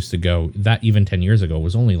 when I used to go, that even 10 years ago,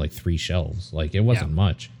 was only like 3 shelves. Like it wasn't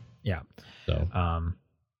much. Yeah. So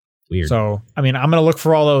weird. So, I mean, I'm going to look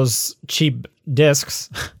for all those cheap discs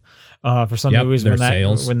for some movies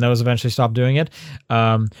when those eventually stop doing it.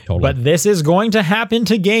 Totally. But this is going to happen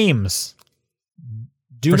to games.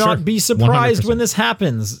 Do not be surprised 100%. when this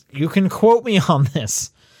happens. You can quote me on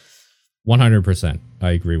this. 100%.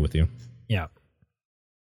 I agree with you. Yeah.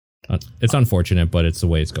 It's unfortunate, but it's the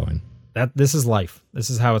way it's going. This is life. This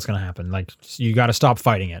is how it's going to happen. Like, you got to stop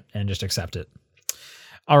fighting it and just accept it.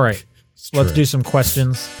 All right. Let's do some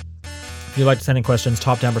questions. If you'd like to send in questions,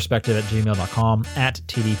 topdownperspective@gmail.com, at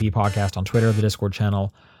TDP Podcast on Twitter, the Discord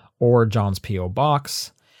channel, or John's P.O.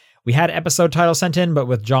 Box. We had episode titles sent in, but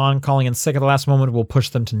with John calling in sick at the last moment, we'll push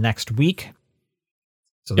them to next week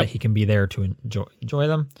so that he can be there to enjoy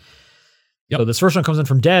them. Yep. So this first one comes in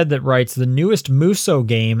from Dead that writes, "The newest Muso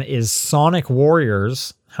game is Sonic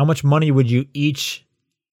Warriors. How much money would each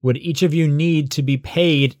of you need to be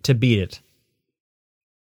paid to beat it?"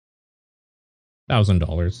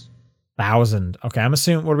 $1,000. 1,000. Okay, I'm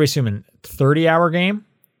assuming. What are we assuming? 30-hour game.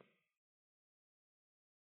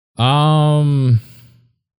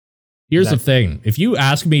 Here's the thing. If you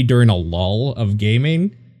ask me during a lull of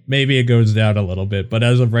gaming, maybe it goes down a little bit. But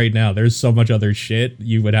as of right now, there's so much other shit.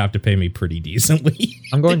 You would have to pay me pretty decently.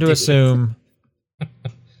 I'm going to assume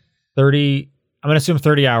 30. I'm going to assume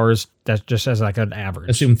 30 hours. That's just as like an average.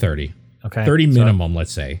 Assume 30. Okay. 30 minimum,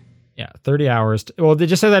 let's say. Yeah, 30 hours. Well, they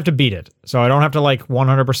just say I have to beat it. So I don't have to like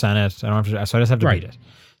 100% it. So I just have to beat it.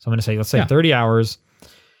 So I'm going to say, let's say 30 hours.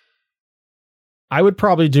 I would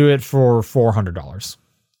probably do it for $400.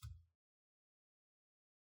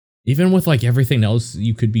 Even with like everything else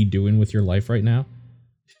you could be doing with your life right now?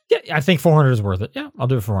 Yeah, I think 400 is worth it. Yeah, I'll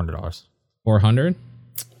do it for $400. 400?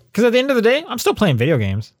 Because at the end of the day, I'm still playing video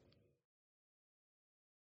games.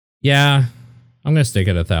 Yeah, I'm gonna stick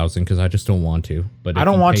at 1,000 because I just don't want to. But I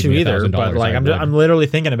don't want to either. But like, I'm literally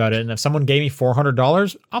thinking about it. And if someone gave me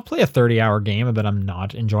 $400, I'll play a 30-hour game that I'm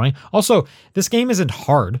not enjoying. Also, this game isn't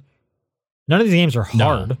hard. None of these games are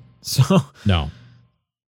hard. No. So no.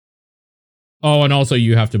 Oh, and also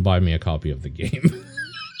you have to buy me a copy of the game.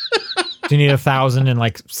 Do you need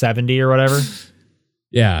 1,070 or whatever?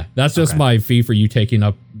 Yeah, that's just my fee for you taking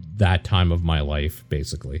up that time of my life,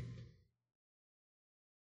 basically.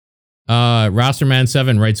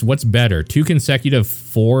 Rasterman7 writes, "What's better, 2 consecutive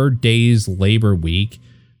 4 days labor week,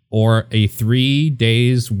 or a 3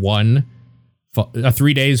 days one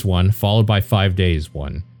followed by 5 days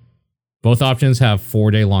one? Both options have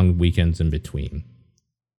 4-day long weekends in between."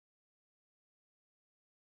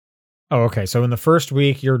 Oh, okay. So in the first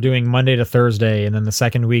week, you're doing Monday to Thursday, and then the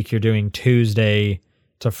second week, you're doing Tuesday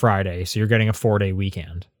to Friday. So you're getting a 4-day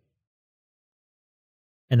weekend.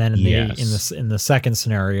 And then Yes. in the second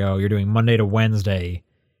scenario, you're doing Monday to Wednesday,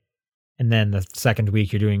 and then the second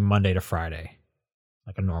week you're doing Monday to Friday,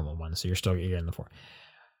 like a normal one. So you're getting the 4.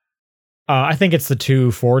 I think it's the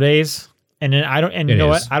 2 4-days, and then you know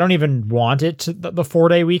what? I don't even want it to the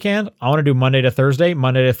 4-day weekend. I want to do Monday to Thursday. I'm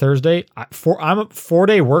a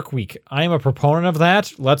 4-day work week. I am a proponent of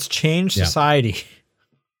that. Let's change society.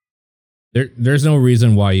 There's no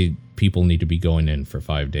reason why people need to be going in for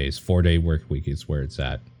 5 days. 4-day work week is where it's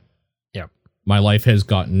at. Yep. My life has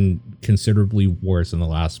gotten considerably worse in the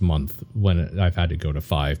last month when I've had to go to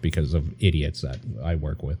 5 because of idiots that I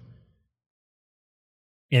work with.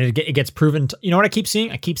 And it gets proven. You know what I keep seeing?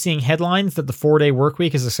 I keep seeing headlines that the 4-day work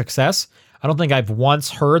week is a success. I don't think I've once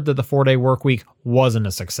heard that the 4-day work week wasn't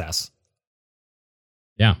a success.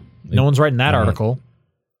 Yeah. No one's writing that article.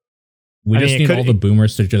 We just need all the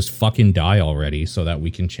boomers to just fucking die already so that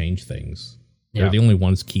we can change things. They're the only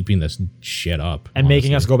ones keeping this shit up. And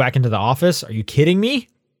making us go back into the office? Are you kidding me?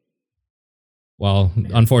 Well,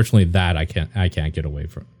 unfortunately, that I can't get away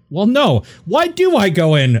from. Well, no. Why do I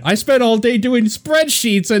go in? I spent all day doing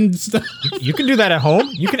spreadsheets and stuff. You can do that at home.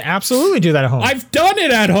 You can absolutely do that at home. I've done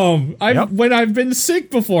it at home. When I've been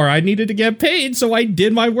sick before, I needed to get paid, so I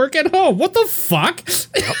did my work at home. What the fuck?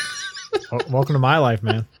 Well, welcome to my life,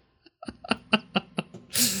 man.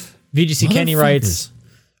 VGC Kenny writes,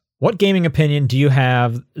 what gaming opinion do you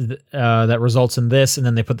have that results in this? And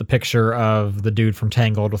then they put the picture of the dude from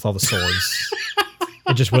Tangled with all the swords.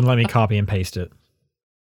 It just wouldn't let me copy and paste it.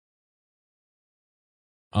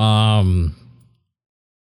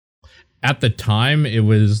 At the time, it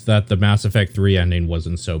was that the Mass Effect 3 ending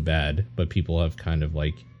wasn't so bad, but people have kind of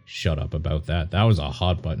like shut up about that. That was a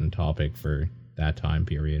hot button topic for that time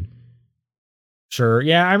period. Sure.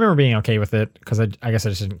 Yeah, I remember being okay with it because I guess I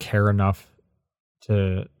just didn't care enough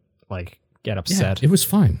to like get upset. Yeah, it was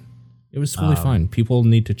fine. It was totally fine. People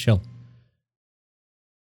need to chill.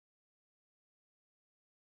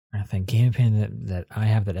 I think game opinion that I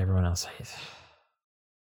have that everyone else hates.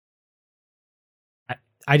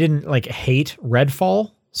 I didn't like hate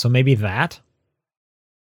Redfall, so maybe that.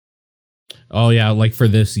 Oh yeah, like for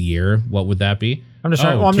this year, what would that be? I'm just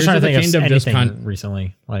trying. I'm just trying to think of anything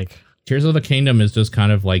recently. Like Tears of the Kingdom is just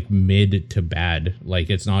kind of like mid to bad.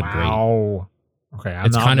 Like it's not great. Oh, okay.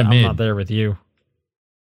 I'm mid. not there with you.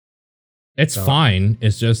 It's fine.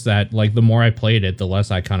 It's just that like the more I played it, the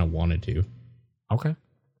less I kind of wanted to. Okay.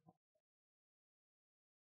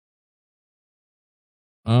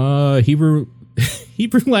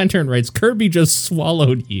 Hebrew Lantern writes, Kirby just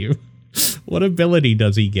swallowed you. What ability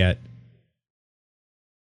does he get?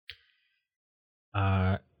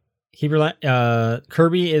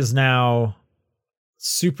 Kirby is now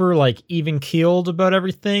super like even keeled about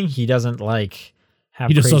everything. He doesn't like have.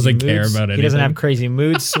 He just crazy doesn't care moods. about anything. He doesn't have crazy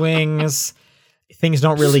mood swings. Things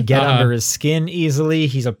don't really get under his skin easily.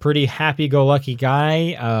 He's a pretty happy-go-lucky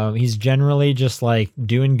guy. He's generally just like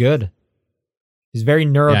doing good. He's very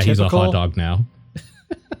neurotypical. Yeah, he's a hot dog now.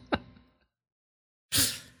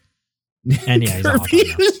 And yeah, he's Kirby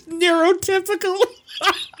is neurotypical.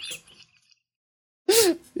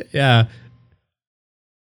 Yeah.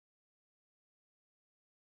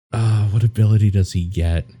 What ability does he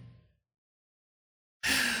get?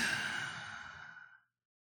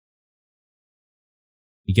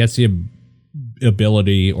 He gets the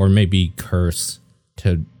ability, or maybe curse,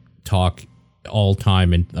 to talk all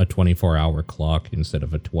time in a 24-hour clock instead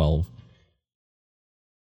of a 12.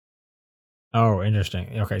 Oh,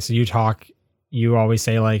 interesting. Okay, so you always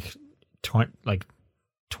say like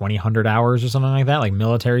 2,000 hours or something like that, like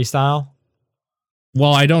military style?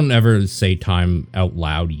 Well, I don't ever say time out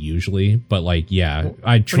loud usually, but like, yeah,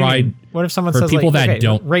 I tried. What if someone for says people like, that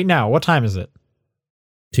don't right now, what time is it?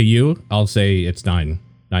 To you, I'll say it's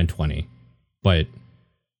 9:20, but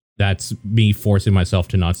that's me forcing myself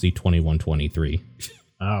to not see 21:23.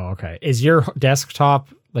 Oh, okay. Is your desktop,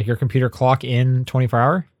 like your computer clock in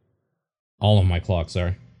 24-hour? All of my clocks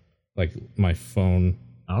are. Like my phone.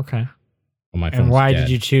 Okay. Well, my and why did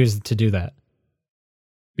you choose to do that?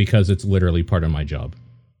 Because it's literally part of my job.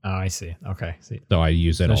 Oh, I see. Okay. So I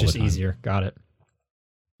use it all the time. It's just easier. Got it.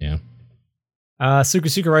 Yeah.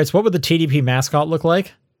 Suka writes, what would the TDP mascot look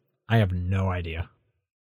like? I have no idea.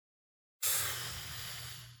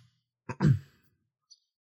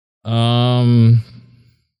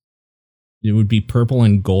 It would be purple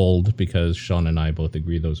and gold because Sean and I both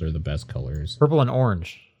agree those are the best colors. Purple and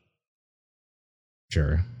orange.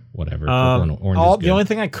 Sure, whatever. Purple and orange is good. The only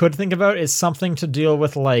thing I could think about is something to deal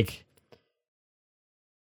with like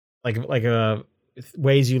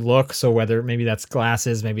ways you look. So whether maybe that's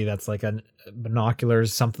glasses, maybe that's like a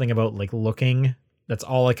binoculars, something about like looking. That's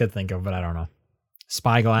all I could think of, but I don't know.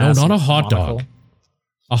 spyglass. No, not a hot dog.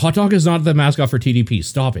 A hot dog is not the mascot for TDP.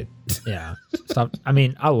 Stop it. Yeah. Stop. I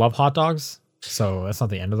mean, I love hot dogs, so that's not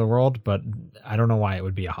the end of the world, but I don't know why it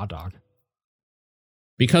would be a hot dog.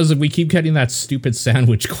 Because we keep getting that stupid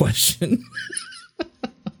sandwich question.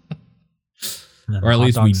 Or at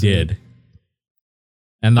least we did.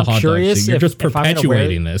 And the hot dog suit. You're just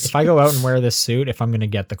perpetuating this. If I go out and wear this suit, if I'm going to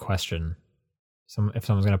get the question, if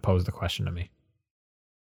someone's going to pose the question to me.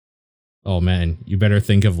 Oh, man. You better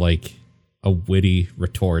think of like a witty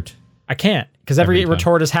retort. I can't, because every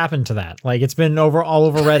retort has happened to that. Like, it's been all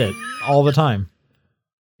over Reddit all the time.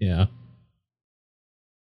 Yeah.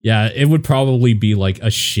 Yeah, it would probably be like a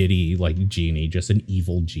shitty like genie, just an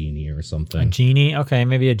evil genie or something. A genie? Okay,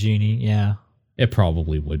 maybe a genie, yeah. It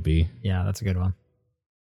probably would be. Yeah, that's a good one.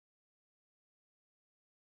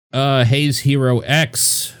 Hayes Hero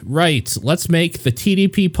X. Right, let's make the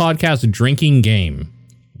TDP podcast a drinking game.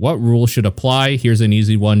 What rules should apply? Here's an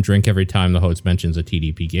easy one. Drink every time the host mentions a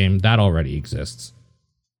TDP game. That already exists.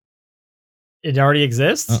 It already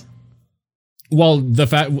exists? Well, the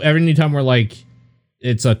fact every time we're like,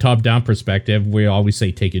 it's a top-down perspective, we always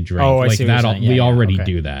say take a drink. Oh, I like see that. What you're we already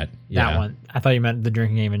do that. That one. I thought you meant the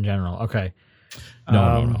drinking game in general. Okay.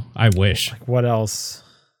 No. I wish. Like what else?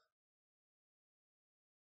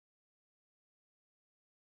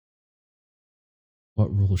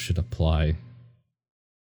 What rules should apply?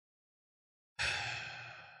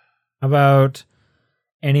 How about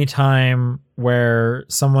any time where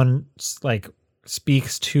someone like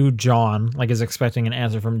speaks to John, like is expecting an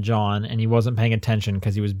answer from John, and he wasn't paying attention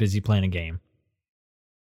because he was busy playing a game?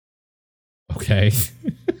 Okay.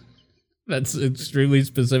 That's extremely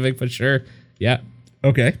specific, but sure. Yeah.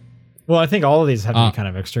 Okay. Well, I think all of these have to be kind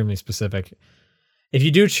of extremely specific. If you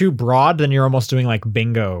do too broad, then you're almost doing like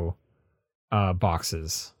bingo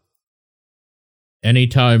boxes.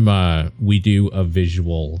 Anytime we do a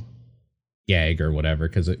visual gag or whatever,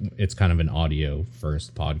 because it's kind of an audio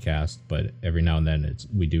first podcast, but every now and then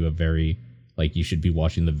we do a very like you should be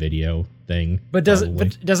watching the video thing. But doesn't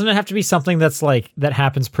it have to be something that's like that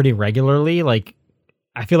happens pretty regularly? Like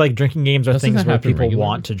I feel like drinking games are things where people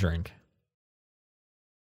want to drink.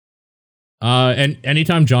 And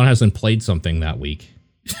anytime John hasn't played something that week.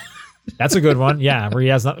 That's a good one. Yeah, where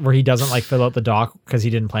he doesn't like fill out the doc because he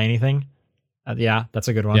didn't play anything. Yeah, that's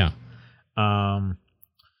a good one. Yeah.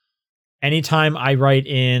 Anytime I write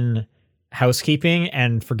in housekeeping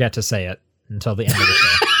and forget to say it until the end of the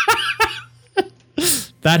show.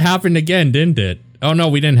 That happened again, didn't it? Oh no,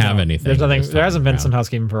 we didn't have anything. There's nothing. There hasn't been some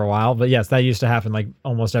housekeeping for a while, but yes, that used to happen like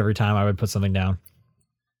almost every time I would put something down.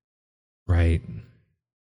 Right.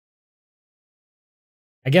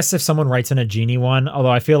 I guess if someone writes in a genie one,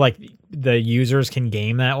 although I feel like the users can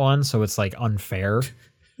game that one, so it's like unfair.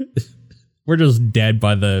 We're just dead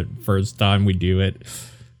by the first time we do it.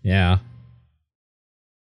 Yeah.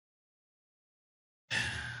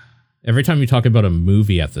 Every time you talk about a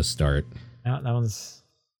movie at the start. Yeah,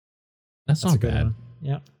 that's not bad. One.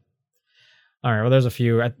 Yeah. All right. Well, there's a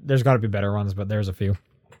few. There's got to be better ones, but there's a few.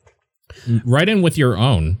 Write in with your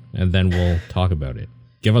own, and then we'll talk about it.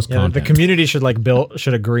 Give us content. The community should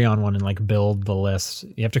should agree on one and like build the list.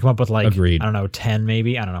 You have to come up with like, Agreed. I don't know, 10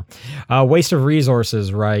 maybe. I don't know. Waste of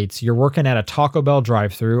resources writes, you're working at a Taco Bell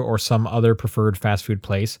drive-thru or some other preferred fast food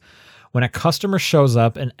place. When a customer shows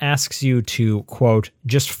up and asks you to, quote,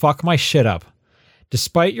 just fuck my shit up.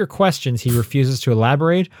 Despite your questions, he refuses to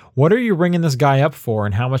elaborate. What are you ringing this guy up for,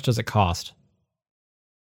 and how much does it cost?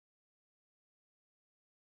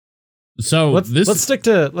 So let's stick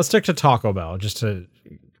to Taco Bell just to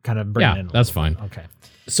kind of bring it in. That's fine. Okay.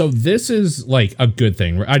 So this is like a good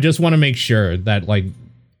thing. I just want to make sure that like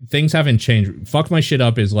things haven't changed. Fuck my shit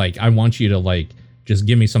up is like I want you to like just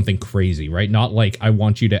give me something crazy, right? Not like I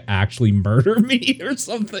want you to actually murder me or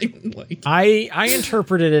something. Like I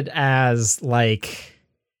interpreted it as like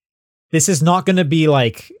this is not going to be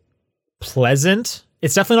like pleasant.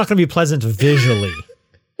 It's definitely not going to be pleasant visually.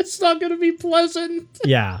 It's not going to be pleasant.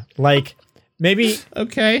 Yeah, like maybe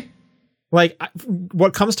okay. Like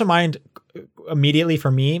what comes to mind immediately for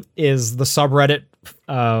me is the subreddit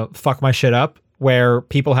fuck my shit up, where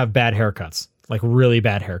people have bad haircuts, like really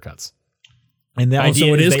bad haircuts. And the idea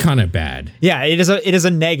so it is kind of bad. Yeah, it is a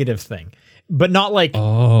negative thing, but not like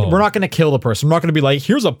we're not going to kill the person. We're not going to be like,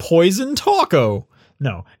 here's a poison taco.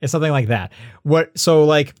 No, it's something like that. So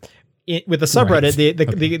like with the subreddit,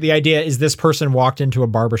 right. the idea is this person walked into a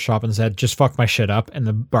barbershop and said, just fuck my shit up. And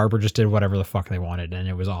the barber just did whatever the fuck they wanted. And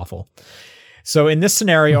it was awful. So in this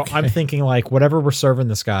scenario, I'm thinking like whatever we're serving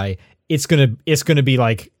this guy, it's going to be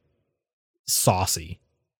like saucy.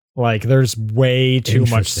 Like there's way too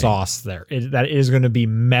much sauce there. That is going to be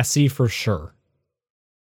messy for sure.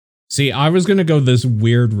 See, I was going to go this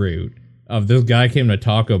weird route of this guy came to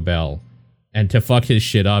Taco Bell and to fuck his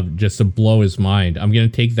shit up, just to blow his mind. I'm going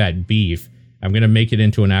to take that beef. I'm going to make it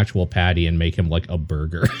into an actual patty and make him like a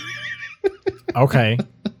burger. Okay.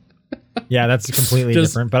 Yeah, that's completely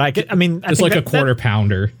different. But I mean, it's like a quarter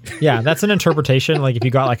pounder. Yeah, that's an interpretation. Like if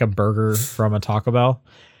you got like a burger from a Taco Bell,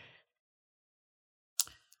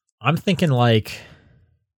 I'm thinking like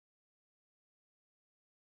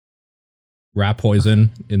rat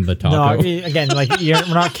poison in the taco. No, again, like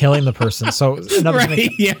we're not killing the person. So right,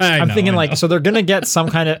 yeah, I'm thinking like, so they're gonna get some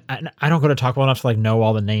kind of. I don't go to Taco Bell enough to like know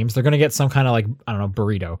all the names. They're gonna get some kind of like, I don't know,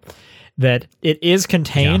 burrito that it is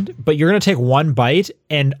contained, but you're gonna take one bite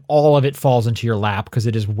and all of it falls into your lap because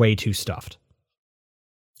it is way too stuffed.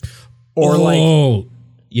 Or like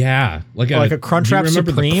like a Crunchwrap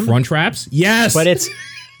Supreme. The Crunchwraps, yes,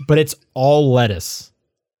 but it's all lettuce.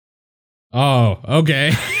 Oh,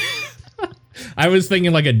 okay. I was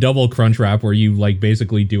thinking like a double Crunchwrap where you like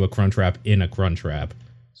basically do a Crunchwrap in a Crunchwrap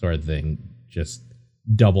sort of thing, just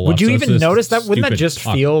double. Would you even notice that? Wouldn't that just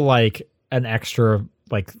feel like an extra,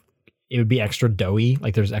 like it would be extra doughy?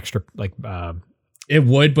 Like there's extra like. It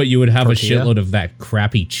would, but you would have tortilla? a shitload of that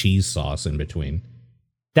crappy cheese sauce in between.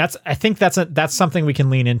 I think that's something we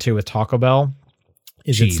can lean into with Taco Bell.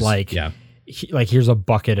 It's like like here's a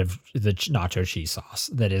bucket of the nacho cheese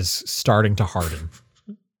sauce that is starting to harden.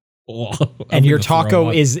 And your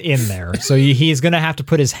taco is in there. So he's going to have to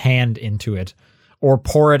put his hand into it or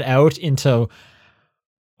pour it out into,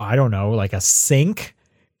 I don't know, like a sink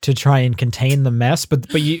to try and contain the mess. But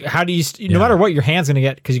how do you, no matter what, your hand's going to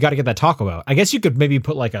get, because you got to get that taco out. I guess you could maybe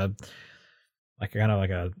put like a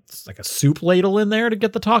soup ladle in there to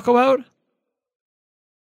get the taco out.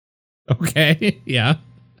 Okay. Yeah.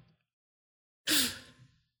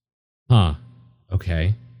 Huh.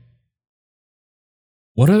 Okay.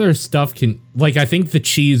 What other stuff can, like, I think the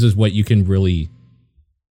cheese is what you can really,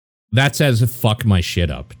 that says fuck my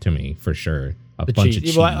shit up to me for sure. A bunch of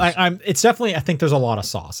cheese. Well, it's definitely, I think there's a lot of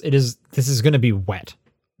sauce. This is going to be wet.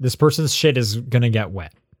 This person's shit is going to get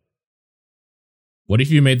wet. What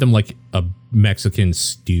if you made them like a Mexican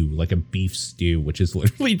stew, like a beef stew, which is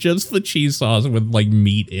literally just the cheese sauce with like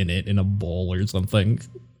meat in it in a bowl or something?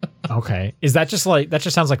 Okay. Is that just like, that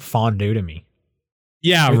just sounds like fondue to me.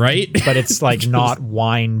 Yeah, right? But it's like not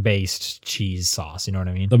wine-based cheese sauce, you know what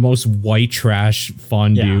I mean? The most white trash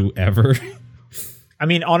fondue ever. I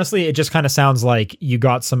mean, honestly, it just kind of sounds like you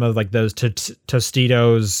got some of like those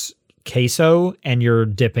Tostitos queso and you're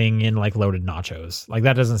dipping in like loaded nachos. Like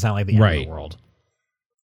that doesn't sound like the end of the world.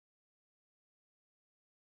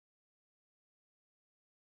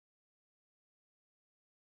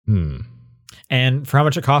 And for how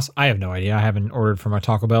much it costs, I have no idea. I haven't ordered from a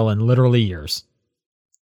Taco Bell in literally years.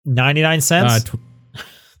 99 cents?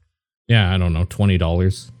 Yeah, I don't know.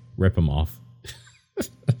 $20. Rip them off.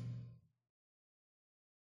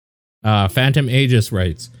 Phantom Aegis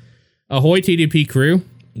writes, Ahoy TDP crew,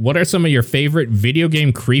 what are some of your favorite video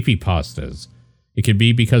game creepypastas? It could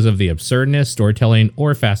be because of the absurdness, storytelling,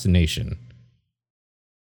 or fascination.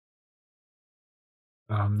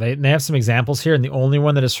 They have some examples here, and the only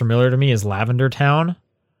one that is familiar to me is Lavender Town,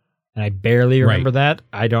 and I barely remember that.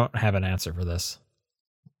 I don't have an answer for this.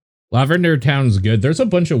 Lavender Town's good. There's a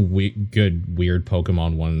bunch of good, weird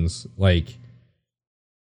Pokemon ones. Like,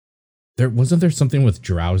 wasn't there something with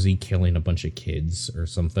Drowsy killing a bunch of kids or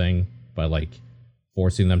something by like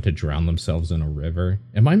forcing them to drown themselves in a river?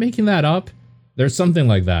 Am I making that up? There's something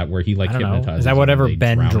like that where he like hypnotizes. Is that whatever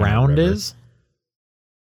Ben Drowned is?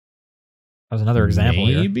 That was another example.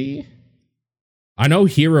 Maybe. I know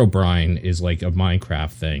Herobrine is like a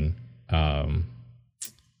Minecraft thing.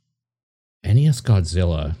 NES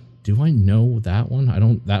Godzilla. Do I know that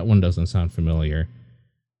one? That one doesn't sound familiar.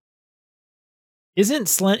 Isn't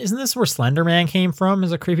this where Slender Man came from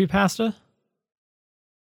as a creepypasta?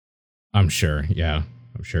 I'm sure. Yeah,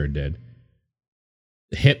 I'm sure it did.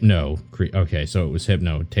 Hypno. Okay, so it was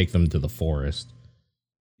Hypno. Take them to the forest.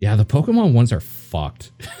 Yeah, the Pokemon ones are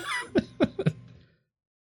fucked.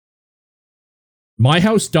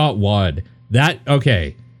 MyHouse.wad.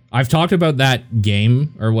 Okay. I've talked about that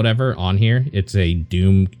game or whatever on here. It's a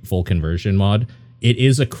Doom full conversion mod. It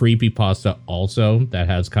is a creepypasta also that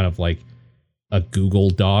has kind of like a Google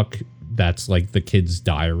Doc that's like the kid's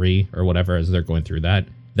diary or whatever as they're going through that.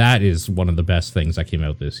 That is one of the best things that came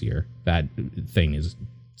out this year. That thing is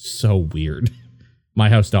so weird.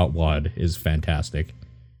 MyHouse.wad is fantastic.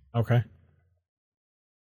 Okay.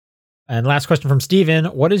 And last question from Steven.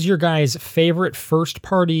 What is your guys' favorite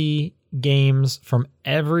first-party games from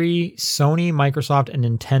every Sony, Microsoft, and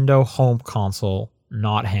Nintendo home console,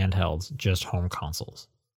 not handhelds, just home consoles?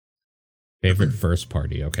 Favorite first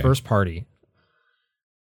party. Okay. First party.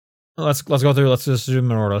 Let's go through. Let's just do them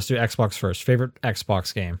in order. Let's do Xbox first. Favorite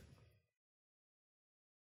Xbox game.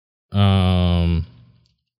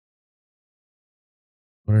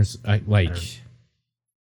 What is I like?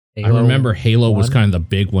 I Halo remember Halo was 1? kind of the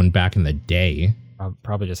big one back in the day.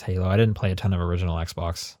 Probably just Halo. I didn't play a ton of original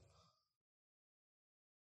Xbox.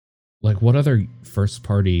 Like, what other first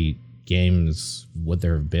party games would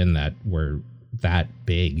there have been that were that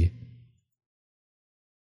big?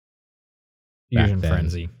 Fusion then?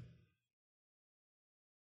 Frenzy.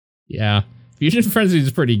 Yeah, Fusion Frenzy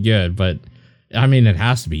is pretty good, but I mean, it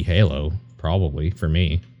has to be Halo, probably, for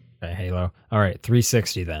me. Okay, Halo. All right,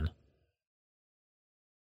 360 then.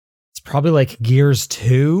 It's probably like Gears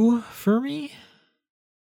 2 for me.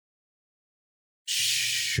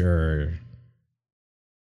 Sure.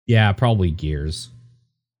 Yeah, probably Gears.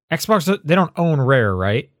 Xbox, they don't own Rare,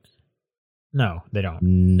 right? No, they don't.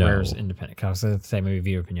 No. Rare's independent. Cause it's the same movie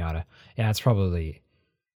Viva Pinata. Yeah, it's probably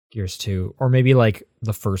Gears 2. Or maybe like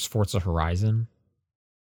the first Forza Horizon.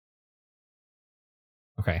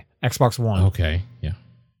 Okay. Xbox One. Okay, yeah.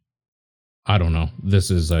 I don't know.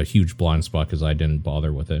 This is a huge blind spot because I didn't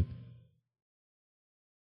bother with it.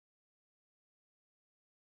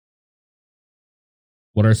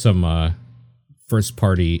 What are some first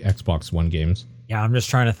party Xbox One games? Yeah, I'm just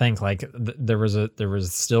trying to think. Like there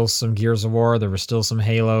was still some Gears of War, there was still some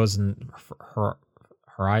Halos and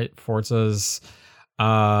Forzas.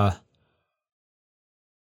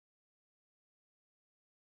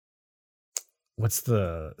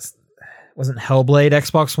 Wasn't Hellblade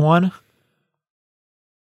Xbox One?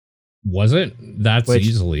 Was it? That's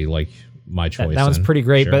easily like my choice. That one's pretty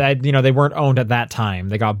great, sure. but they weren't owned at that time.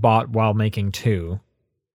 They got bought while making 2.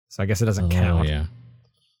 So I guess it doesn't count. Yeah.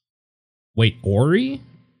 Wait, Ori?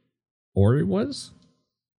 Ori was?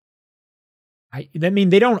 I mean,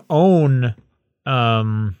 they don't own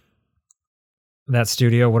that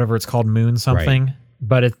studio, whatever it's called, Moon something. Right.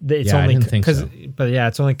 But it's only I didn't think so. But yeah,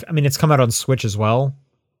 it's only. I mean, it's come out on Switch as well.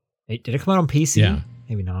 Did it come out on PC? Yeah.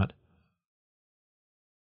 Maybe not.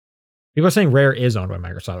 People are saying Rare is owned by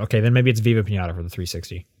Microsoft. Okay, then maybe it's Viva Pinata for the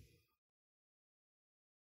 360.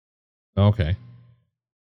 Okay.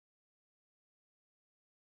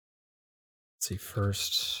 Let's see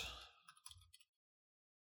first.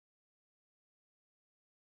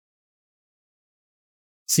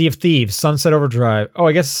 Sea of Thieves, Sunset Overdrive. Oh,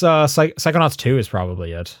 I guess Psychonauts 2 is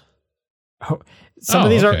probably it. Oh, some of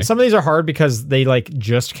these are hard because they like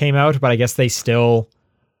just came out, but I guess they still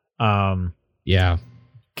yeah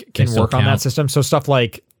can work on that system. So stuff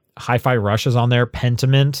like Hi-Fi Rush is on there,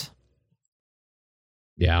 Pentiment.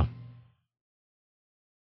 Yeah.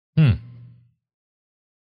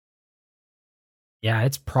 Yeah,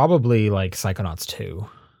 it's probably like Psychonauts 2.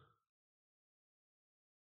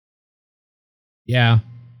 Yeah.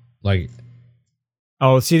 Like,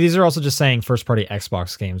 oh, see, these are also just saying first-party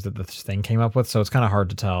Xbox games that the thing came up with, so it's kind of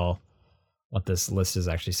hard to tell what this list is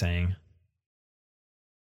actually saying.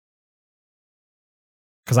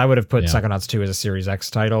 Because I would have put Psychonauts 2 as a Series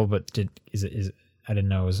X title, but I didn't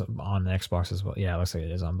know it was on the Xbox as well. Yeah, it looks like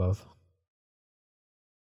it is on both.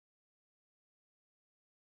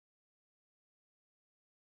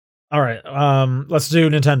 All right, let's do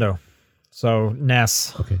Nintendo. So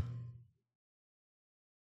NES. Okay.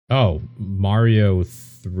 Oh, Mario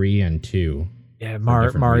 3 and 2. Yeah,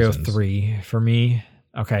 Mario reasons. 3 for me.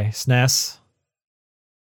 Okay, SNES.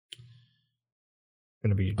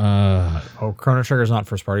 Gonna be Chrono Trigger's not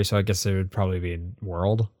first party, so I guess it would probably be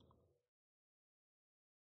World.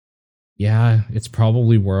 Yeah, it's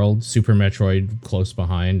probably World, Super Metroid close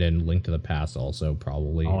behind, and Link to the Past also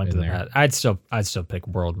probably in there. I'd still pick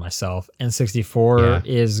World myself. N64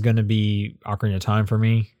 is gonna be Ocarina of Time for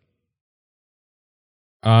me.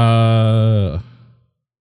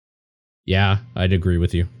 Yeah, I'd agree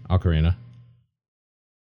with you. Ocarina.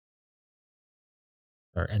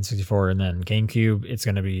 Or N64, and then GameCube, it's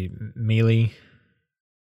gonna be Melee.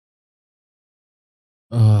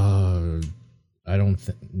 I don't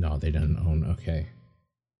think. No, they didn't own. Okay.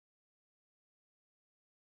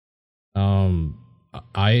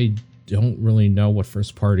 I don't really know what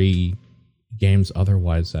first party games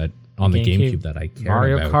otherwise that on the GameCube that I care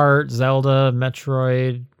Mario about. Kart, Zelda,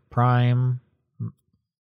 Metroid Prime,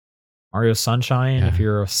 Mario Sunshine. If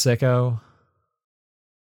you're a sicko.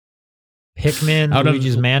 Pikmin,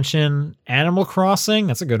 Luigi's Mansion, Animal Crossing.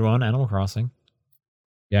 That's a good one. Animal Crossing.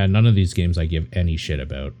 Yeah, none of these games I give any shit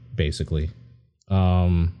about, basically.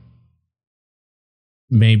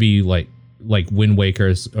 Maybe like Wind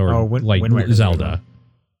Waker's or Wind Waker's Zelda.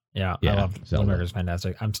 Yeah, I love Zelda. Wind Waker's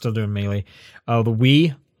fantastic. I'm still doing Melee. The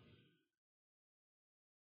Wii.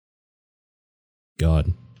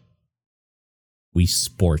 God. Wii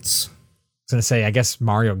Sports. I was gonna say, I guess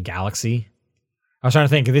Mario Galaxy. I was trying to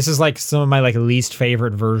think. This is like some of my like least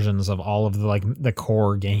favorite versions of all of the like the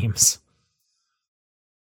core games.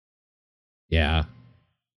 Yeah.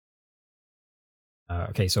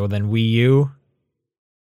 Okay, so then Wii U.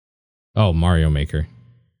 Oh, Mario Maker.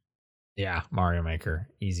 Yeah, Mario Maker,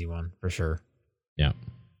 easy one for sure. Yeah.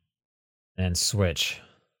 And Switch.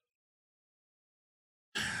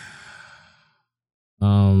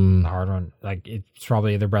 The hard one. Like it's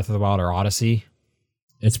probably either Breath of the Wild or Odyssey.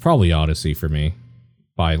 It's probably Odyssey for me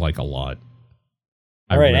by like a lot.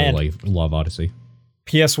 I really love Odyssey.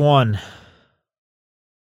 PS1.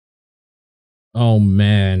 Oh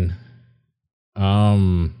man.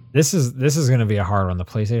 This is going to be a hard one. The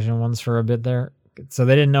PlayStation ones for a bit there. So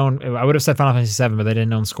they didn't own. I would have said Final Fantasy VII, but they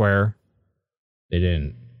didn't own Square. They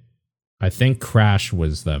didn't. I think Crash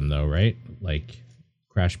was them though, right? Like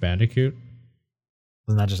Crash Bandicoot.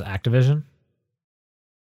 Wasn't that just Activision?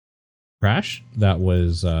 Crash? That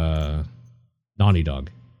was Naughty Dog.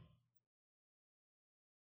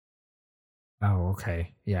 Oh,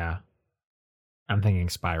 okay. Yeah. I'm thinking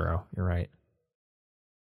Spyro. You're right.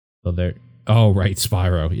 So they're right,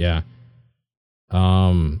 Spyro, yeah.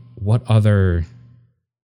 What other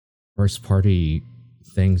first party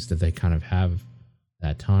things did they kind of have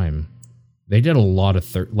that time? They did a lot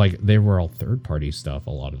of they were all third party stuff,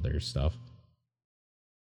 a lot of their stuff.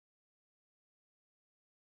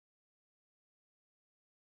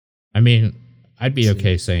 I mean, I'd be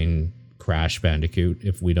okay saying Crash Bandicoot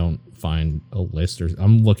if we don't find a list, or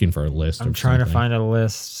I'm looking for a list. I'm trying to find a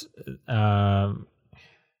list.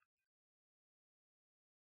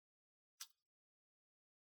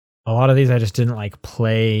 A lot of these I just didn't like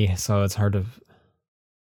play, so it's hard to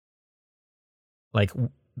like.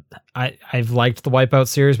 I've liked the Wipeout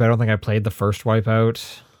series, but I don't think I played the first Wipeout.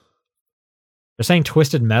 They're saying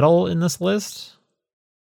Twisted Metal in this list.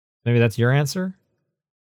 Maybe that's your answer.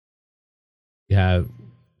 Yeah,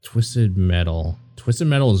 Twisted Metal. Twisted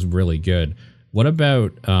Metal is really good. What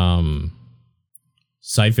about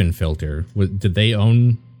Siphon Filter? Did they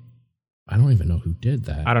own? I don't even know who did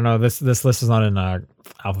that. I don't know. This list is not in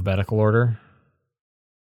alphabetical order.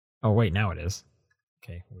 Oh wait, now it is.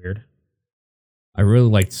 Okay, weird. I really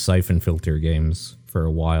liked Siphon Filter games for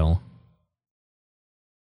a while.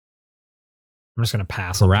 I'm just gonna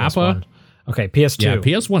pass. Parappa? Okay, PS2. Yeah,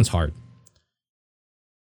 PS1's hard.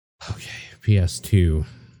 Okay, PS2.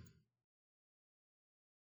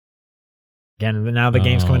 Again, now the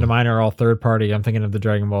games coming to mind are all third party. I'm thinking of the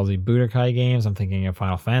Dragon Ball Z Budokai games. I'm thinking of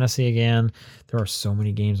Final Fantasy again. There are so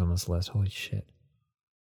many games on this list. Holy shit.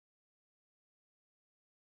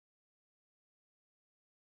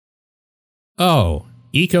 Oh,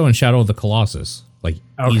 Eco and Shadow of the Colossus. Like,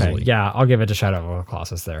 okay, easily. Yeah, I'll give it to Shadow of the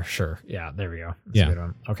Colossus there. Sure. Yeah, there we go. That's a good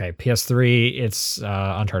one. Okay, PS3, it's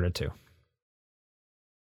Uncharted 2.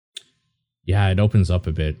 Yeah, it opens up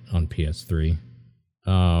a bit on PS3.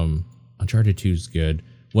 Uncharted 2 is good.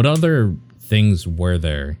 What other things were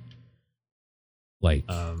there? Like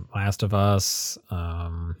Last of Us,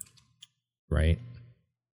 right?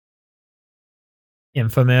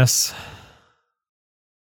 Infamous.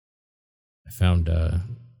 I found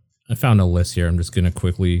a list here. I'm just gonna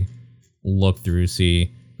quickly look through,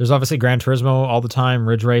 see. There's obviously Gran Turismo all the time,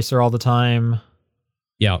 Ridge Racer all the time.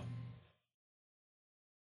 Yeah.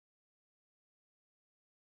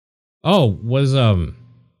 Oh, was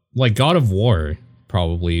like God of War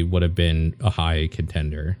probably would have been a high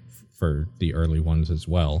contender for the early ones as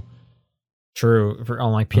well. True.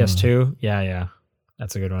 On like PS2. Yeah.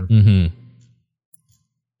 That's a good one. Mm-hmm.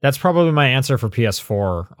 That's probably my answer for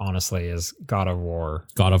PS4, honestly, is God of War.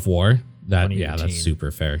 God of War? That's super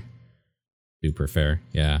fair. Super fair,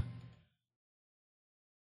 yeah.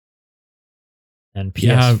 And PS5.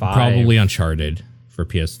 Yeah, probably Uncharted for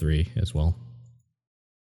PS3 as well.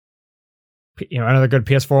 Another good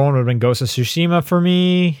PS4 one would have been Ghost of Tsushima for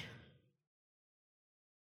me.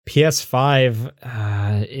 PS5,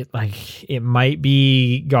 it might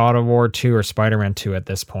be God of War 2 or Spider-Man 2 at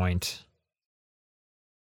this point.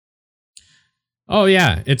 Oh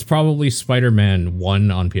yeah, it's probably Spider-Man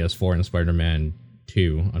 1 on PS4 and Spider-Man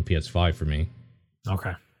 2 on PS5 for me.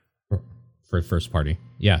 Okay. For first party.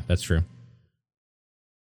 Yeah, that's true.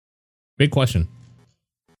 Big question.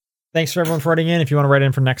 Thanks for everyone for writing in. If you want to write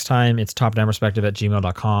in for next time, it's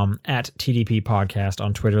topdownperspective@gmail.com, at TDP Podcast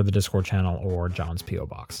on Twitter, the Discord channel, or John's P.O.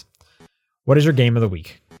 Box. What is your game of the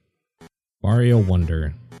week? Mario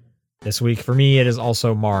Wonder. This week, for me, it is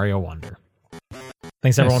also Mario Wonder.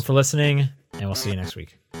 Thanks everyone for listening, and we'll see you next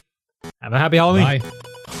week. Have a happy Halloween. Bye.